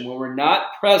exertion, when we're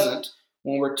not present,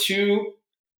 when we're too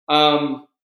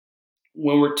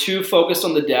focused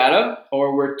on the data,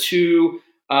 or we're too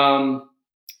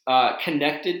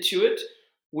connected to it,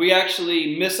 we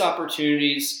actually miss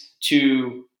opportunities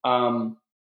to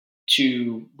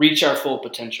reach our full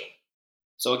potential.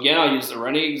 So again, I'll use the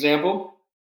running example.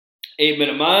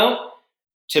 8-minute mile,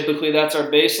 typically that's our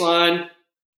baseline,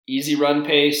 easy run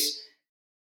pace.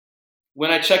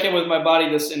 When I check in with my body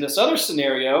in this other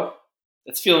scenario,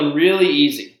 it's feeling really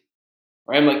easy.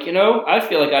 Right? I'm like, I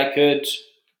feel like I could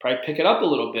probably pick it up a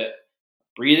little bit.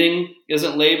 Breathing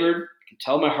isn't labored. I can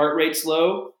tell my heart rate's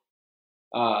low.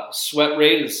 Sweat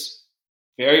rate is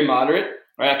very moderate.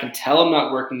 Right? I can tell I'm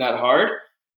not working that hard.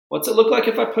 What's it look like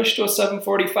if I push to a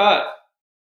 745,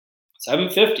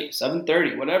 750,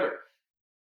 730, whatever?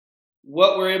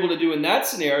 What we're able to do in that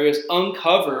scenario is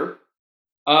uncover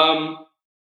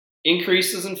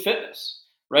increases in fitness,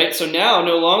 right? So now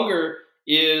no longer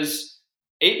is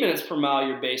 8 minutes per mile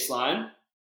your baseline.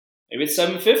 Maybe it's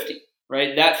 750,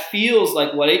 right? That feels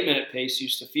like what 8-minute pace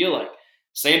used to feel like.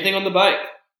 Same thing on the bike,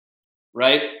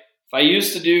 right? If I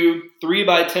used to do 3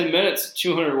 by 10 minutes,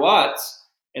 200 watts,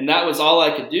 and that was all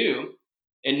I could do,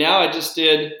 and now I just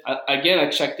did, again, I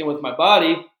checked in with my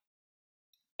body.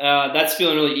 That's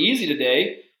feeling really easy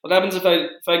today. What happens if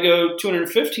I go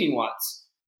 215 watts?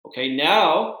 Okay,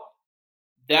 now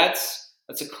that's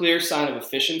a clear sign of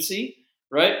efficiency,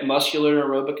 right? Muscular and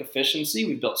aerobic efficiency.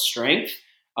 We've built strength.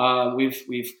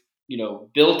 We've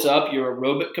built up, your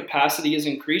aerobic capacity is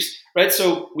increased, right?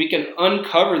 So we can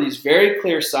uncover these very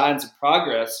clear signs of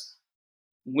progress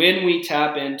when we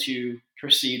tap into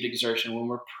perceived exertion. When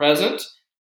we're present,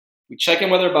 we check in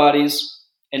with our bodies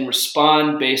and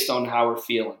respond based on how we're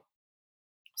feeling.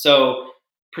 So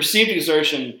perceived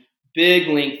exertion, big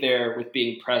link there with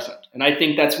being present. And I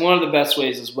think that's one of the best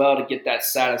ways as well to get that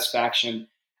satisfaction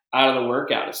out of the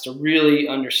workout, is to really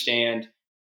understand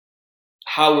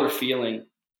how we're feeling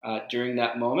during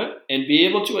that moment and be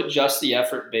able to adjust the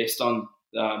effort based on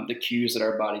the cues that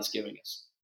our body's giving us.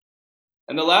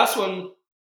 And the last one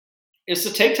is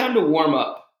to take time to warm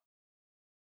up.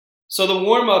 So the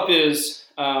warm up is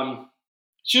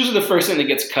it's usually the first thing that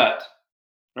gets cut,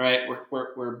 right?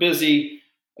 We're busy.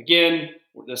 Again,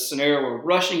 this scenario, we're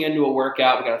rushing into a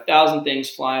workout. We got 1,000 things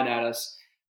flying at us.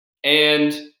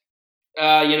 And,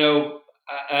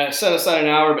 I set aside an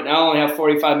hour, but now I only have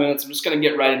 45 minutes. I'm just going to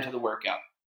get right into the workout.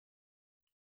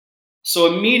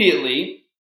 So immediately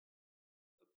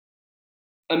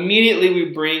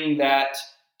we bring that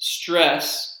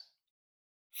stress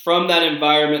from that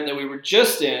environment that we were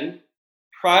just in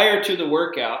prior to the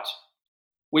workout.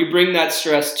 We bring that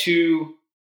stress to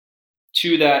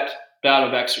that bout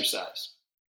of exercise.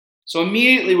 So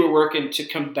immediately we're working to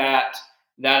combat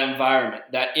that environment,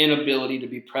 that inability to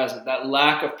be present, that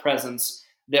lack of presence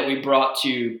that we brought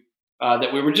to,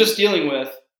 that we were just dealing with.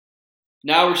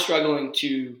 Now we're struggling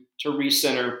to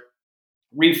recenter,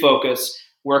 refocus,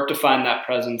 work to find that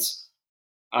presence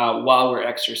while we're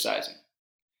exercising.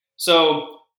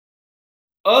 So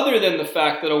other than the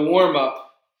fact that a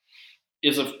warm-up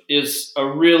is a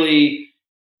really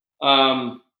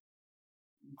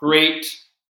great,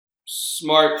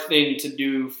 smart thing to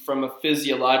do from a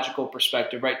physiological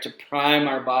perspective, right? To prime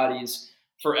our bodies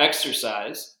for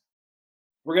exercise.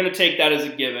 We're going to take that as a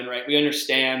given, right? We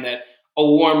understand that a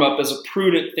warm-up is a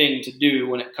prudent thing to do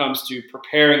when it comes to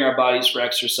preparing our bodies for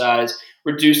exercise,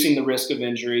 reducing the risk of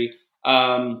injury,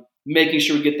 making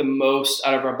sure we get the most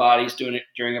out of our bodies doing it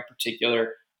during a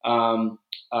particular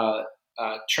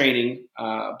training,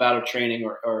 bout of training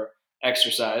or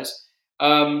exercise.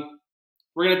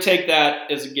 We're going to take that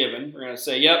as a given. We're going to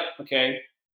say, yep, okay,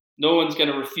 no one's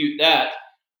going to refute that.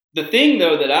 The thing,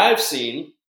 though, that I've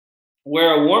seen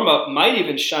where a warm-up might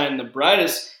even shine the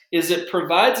brightest is it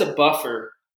provides a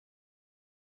buffer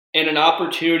and an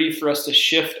opportunity for us to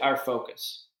shift our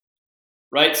focus,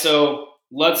 right? So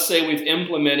let's say we've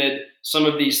implemented some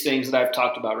of these things that I've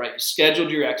talked about, right? You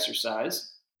scheduled your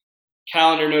exercise,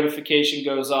 calendar notification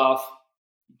goes off,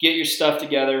 get your stuff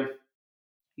together,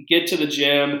 you get to the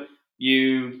gym,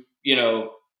 you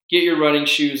get your running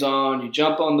shoes on, you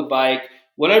jump on the bike,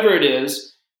 whatever it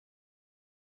is.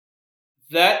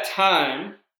 That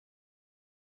time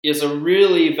is a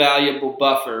really valuable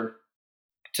buffer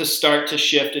to start to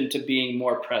shift into being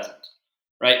more present,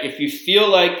 right? If you feel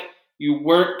like you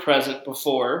weren't present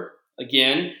before,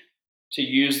 again, to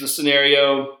use the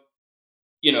scenario,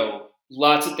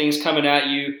 lots of things coming at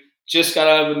you, just got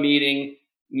out of a meeting,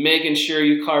 making sure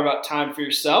you carve out time for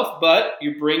yourself, but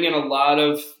you bring in a lot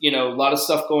of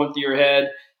stuff going through your head, a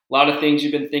lot of things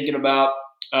you've been thinking about,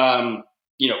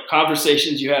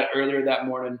 conversations you had earlier that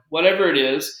morning, whatever it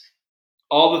is,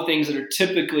 all the things that are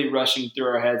typically rushing through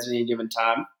our heads at any given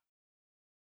time.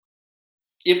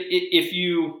 If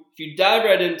you dive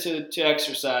right into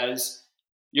exercise,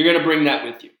 you're going to bring that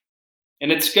with you.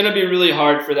 And it's going to be really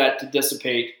hard for that to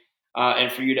dissipate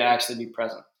and for you to actually be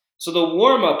present. So the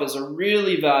warm-up is a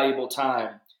really valuable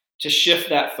time to shift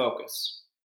that focus,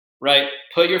 right?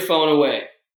 Put your phone away.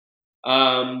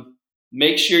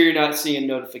 Make sure you're not seeing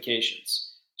notifications.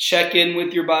 Check in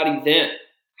with your body then.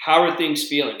 How are things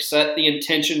feeling? Set the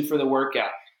intention for the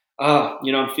workout.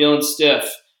 I'm feeling stiff.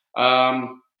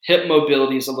 Hip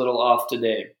mobility is a little off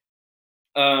today.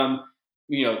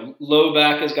 Low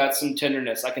back has got some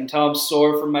tenderness. I can tell I'm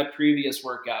sore from my previous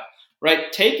workout,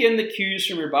 right? Take in the cues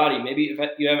from your body. Maybe if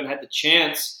you haven't had the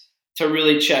chance to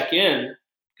really check in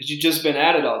because you've just been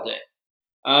at it all day.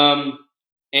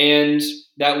 And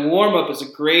that warm up is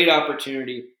a great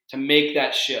opportunity to make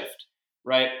that shift,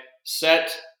 right?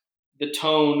 Set the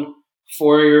tone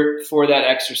for that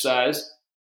exercise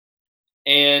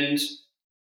and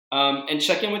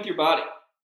check in with your body.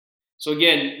 So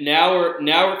again, now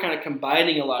we're kind of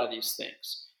combining a lot of these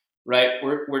things, right?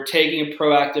 We're taking a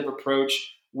proactive approach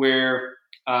where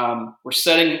we're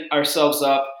setting ourselves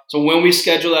up. So when we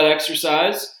schedule that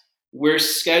exercise, we're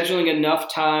scheduling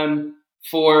enough time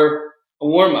for a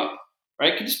warm up,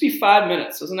 right? It could just be 5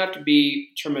 minutes. It doesn't have to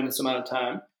be a tremendous amount of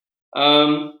time.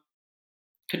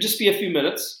 Could just be a few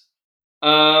minutes.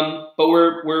 But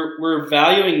we're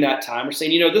valuing that time. We're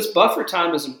saying, this buffer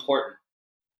time is important.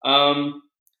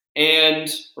 And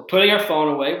we're putting our phone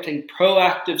away. We're taking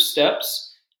proactive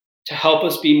steps to help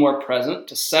us be more present,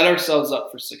 to set ourselves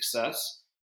up for success.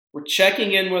 We're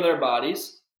checking in with our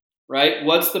bodies, right?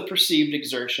 What's the perceived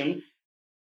exertion?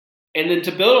 And then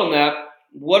to build on that,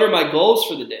 what are my goals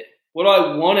for the day? What do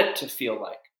I want it to feel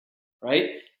like, right?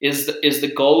 Is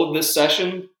the goal of this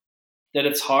session that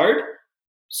it's hard?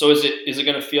 So is it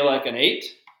going to feel like an 8?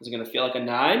 Is it going to feel like a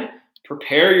 9?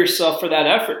 prepare yourself for that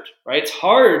effort, right? It's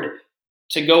hard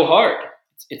to go hard.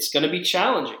 It's going to be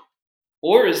challenging.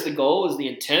 Or is the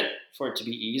intent for it to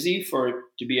be easy, for it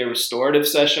to be a restorative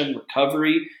session,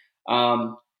 recovery?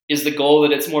 Is the goal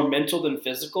that it's more mental than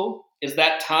physical? Is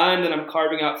that time that I'm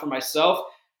carving out for myself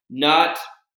not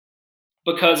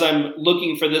because I'm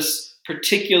looking for this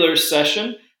particular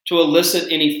session to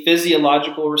elicit any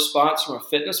physiological response from a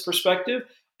fitness perspective,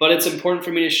 but it's important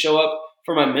for me to show up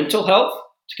for my mental health,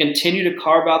 to continue to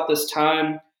carve out this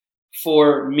time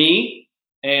for me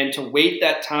and to weight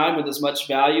that time with as much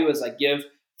value as I give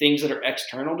things that are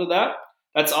external to that.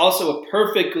 That's also a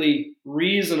perfectly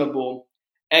reasonable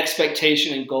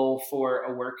expectation and goal for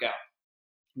a workout.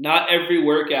 Not every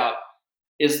workout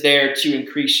is there to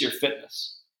increase your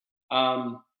fitness.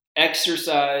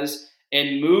 Exercise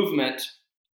and movement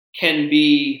can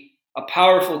be a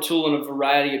powerful tool in a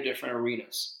variety of different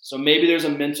arenas. So maybe there's a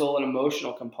mental and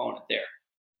emotional component there.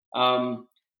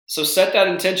 So set that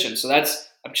intention. So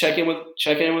I'm checking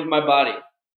in with my body.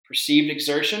 Perceived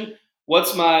exertion.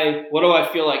 What do I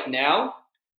feel like now?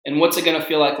 And what's it going to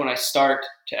feel like when I start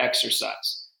to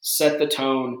exercise? Set the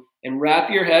tone and wrap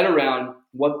your head around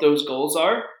what those goals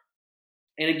are.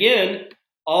 And again,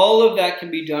 all of that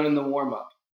can be done in the warm-up.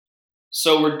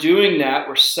 So we're doing that.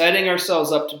 We're setting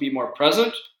ourselves up to be more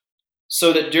present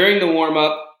so that during the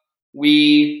warm-up,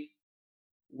 we're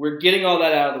getting all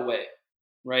that out of the way,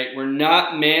 right? We're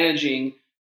not managing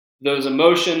those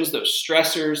emotions, those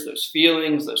stressors, those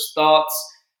feelings, those thoughts,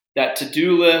 that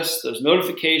to-do list, those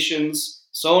notifications,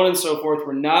 so on and so forth.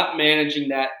 We're not managing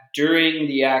that during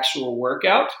the actual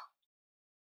workout.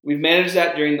 We've managed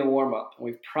that during the warm-up.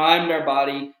 We've primed our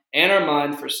body and our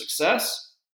mind for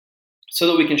success so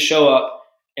that we can show up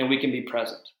and we can be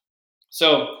present.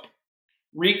 So,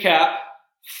 recap,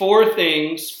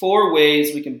 4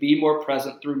 ways we can be more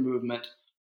present through movement.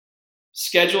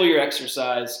 Schedule your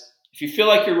exercise. If you feel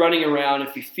like you're running around,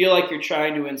 if you feel like you're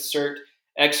trying to insert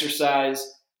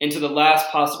exercise into the last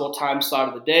possible time slot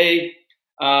of the day,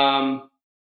 I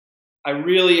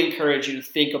really encourage you to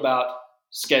think about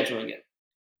scheduling it.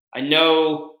 I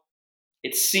know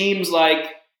it seems like,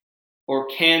 or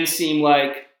can seem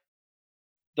like,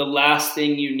 the last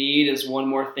thing you need is one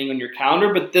more thing on your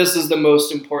calendar, but this is the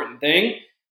most important thing.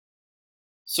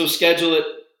 So schedule it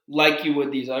like you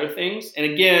would these other things. And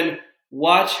again,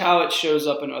 watch how it shows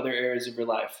up in other areas of your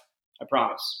life. I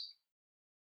promise.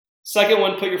 Second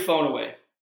one, put your phone away.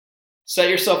 Set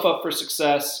yourself up for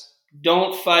success.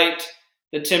 Don't fight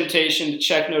the temptation to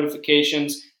check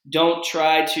notifications. Don't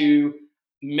try to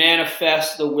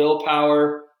manifest the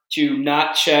willpower to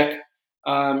not check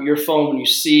your phone when you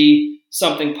see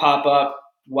something pop up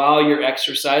while you're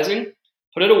exercising.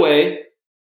 Put it away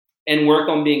and work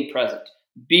on being present.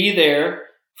 Be there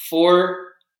for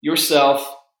yourself,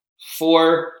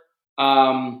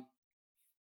 and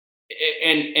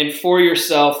for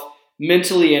yourself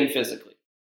mentally and physically.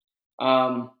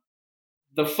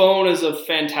 The phone is a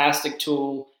fantastic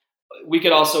tool. We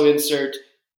could also insert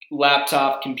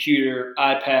laptop, computer,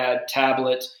 iPad,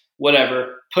 tablet,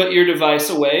 whatever. Put your device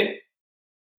away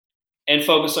and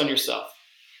focus on yourself.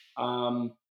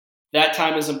 That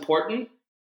time is important,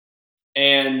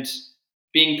 and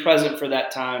being present for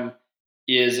that time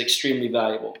is extremely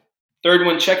valuable. Third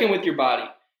one, check in with your body.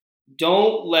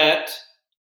 Don't let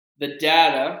the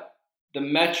data, the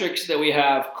metrics that we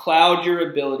have, cloud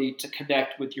your ability to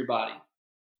connect with your body.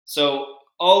 So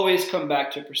always come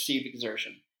back to perceived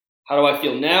exertion. How do I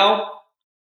feel now?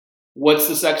 What's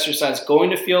this exercise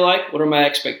going to feel like? What are my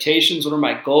expectations? What are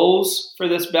my goals for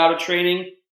this bout of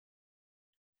training?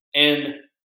 And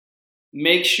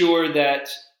make sure that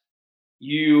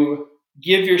you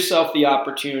give yourself the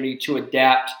opportunity to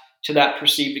adapt to that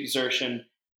perceived exertion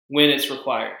when it's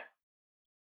required.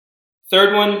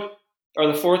 Third one, or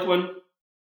the fourth one,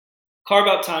 carve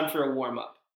out time for a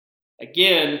warm-up.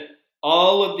 Again,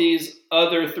 all of these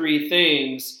other 3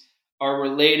 things are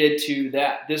related to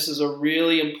that. This is a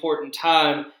really important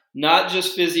time, not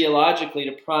just physiologically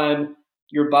to prime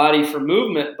your body for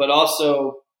movement, but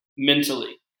also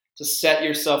mentally, to set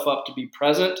yourself up to be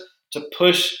present, to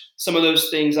push some of those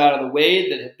things out of the way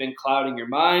that have been clouding your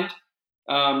mind,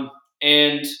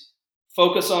 and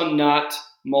focus on not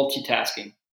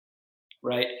multitasking,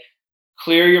 right?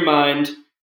 Clear your mind,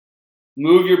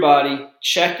 move your body,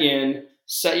 check in,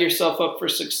 set yourself up for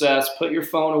success, put your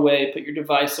phone away, put your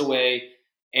device away,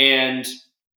 and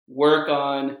work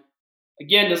on,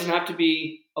 again, doesn't have to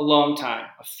be a long time,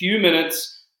 a few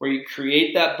minutes where you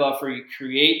create that buffer, you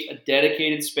create a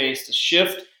dedicated space to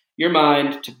shift your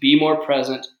mind to be more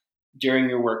present during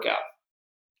your workout.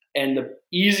 And the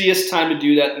easiest time to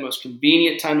do that, the most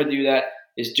convenient time to do that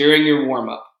is during your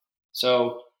warm-up.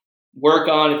 So work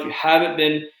on, if you haven't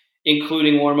been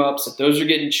including warm-ups, if those are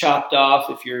getting chopped off,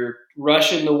 if you're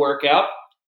rushing the workout,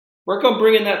 work on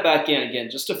bringing that back in again,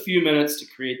 just a few minutes to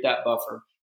create that buffer.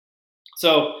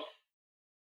 So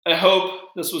I hope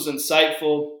this was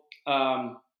insightful.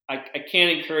 I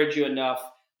can't encourage you enough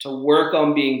to work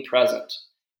on being present.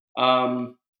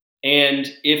 And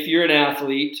if you're an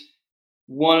athlete,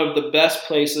 one of the best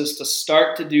places to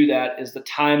start to do that is the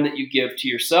time that you give to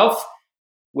yourself,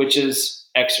 which is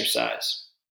exercise,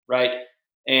 right?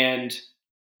 And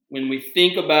when we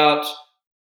think about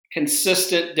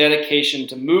consistent dedication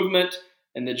to movement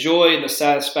and the joy and the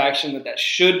satisfaction that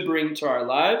should bring to our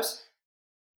lives,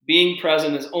 being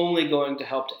present is only going to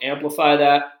help to amplify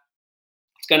that.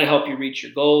 It's going to help you reach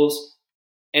your goals.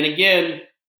 And again,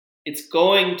 it's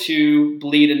going to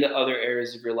bleed into other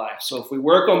areas of your life. So if we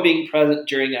work on being present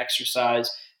during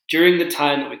exercise, during the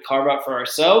time that we carve out for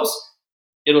ourselves,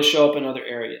 it'll show up in other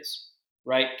areas,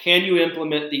 right? Can you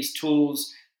implement these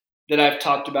tools that I've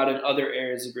talked about in other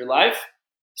areas of your life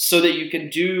so that you can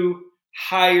do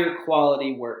higher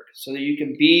quality work, so that you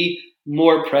can be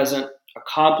more present,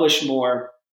 accomplish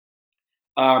more,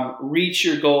 reach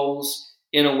your goals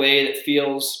in a way that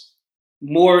feels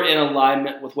more in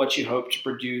alignment with what you hope to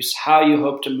produce, how you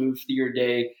hope to move through your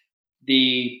day,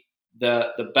 the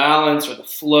balance or the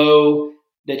flow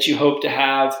that you hope to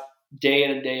have day in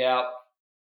and day out.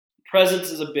 Presence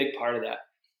is a big part of that.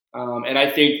 And I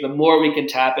think the more we can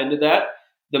tap into that,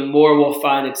 the more we'll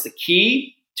find it's the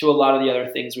key to a lot of the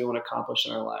other things we want to accomplish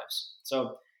in our lives.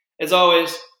 So as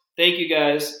always, thank you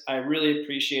guys. I really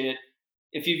appreciate it.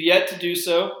 If you've yet to do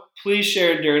so, please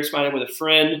share Endurance Minded with a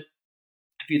friend.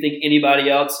 If you think anybody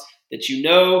else that you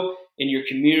know in your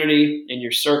community, in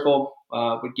your circle,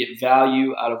 would get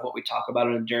value out of what we talk about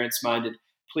in Endurance Minded,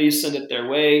 please send it their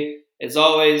way. As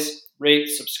always, rate,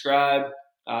 subscribe,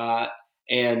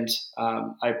 and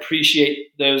I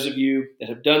appreciate those of you that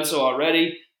have done so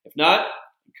already. If not,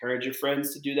 encourage your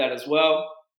friends to do that as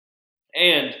well.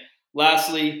 And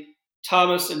lastly,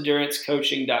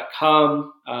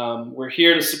 thomasendurancecoaching.com. We're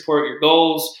here to support your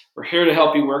goals. We're here to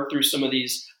help you work through some of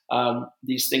these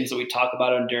things that we talk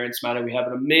about on Endurance Minded. We have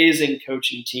an amazing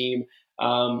coaching team,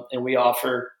 and we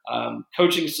offer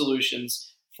coaching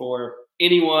solutions for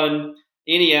anyone,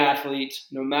 any athlete,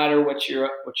 no matter what you're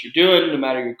doing, no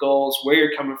matter your goals, where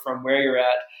you're coming from, where you're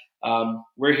at.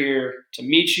 We're here to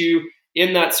meet you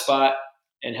in that spot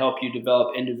and help you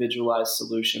develop individualized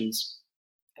solutions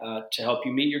to help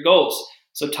you meet your goals.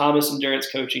 So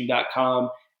thomasendurancecoaching.com,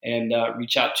 and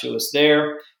reach out to us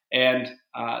there. And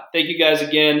thank you guys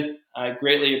again. I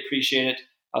greatly appreciate it.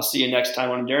 I'll see you next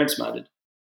time on Endurance Minded.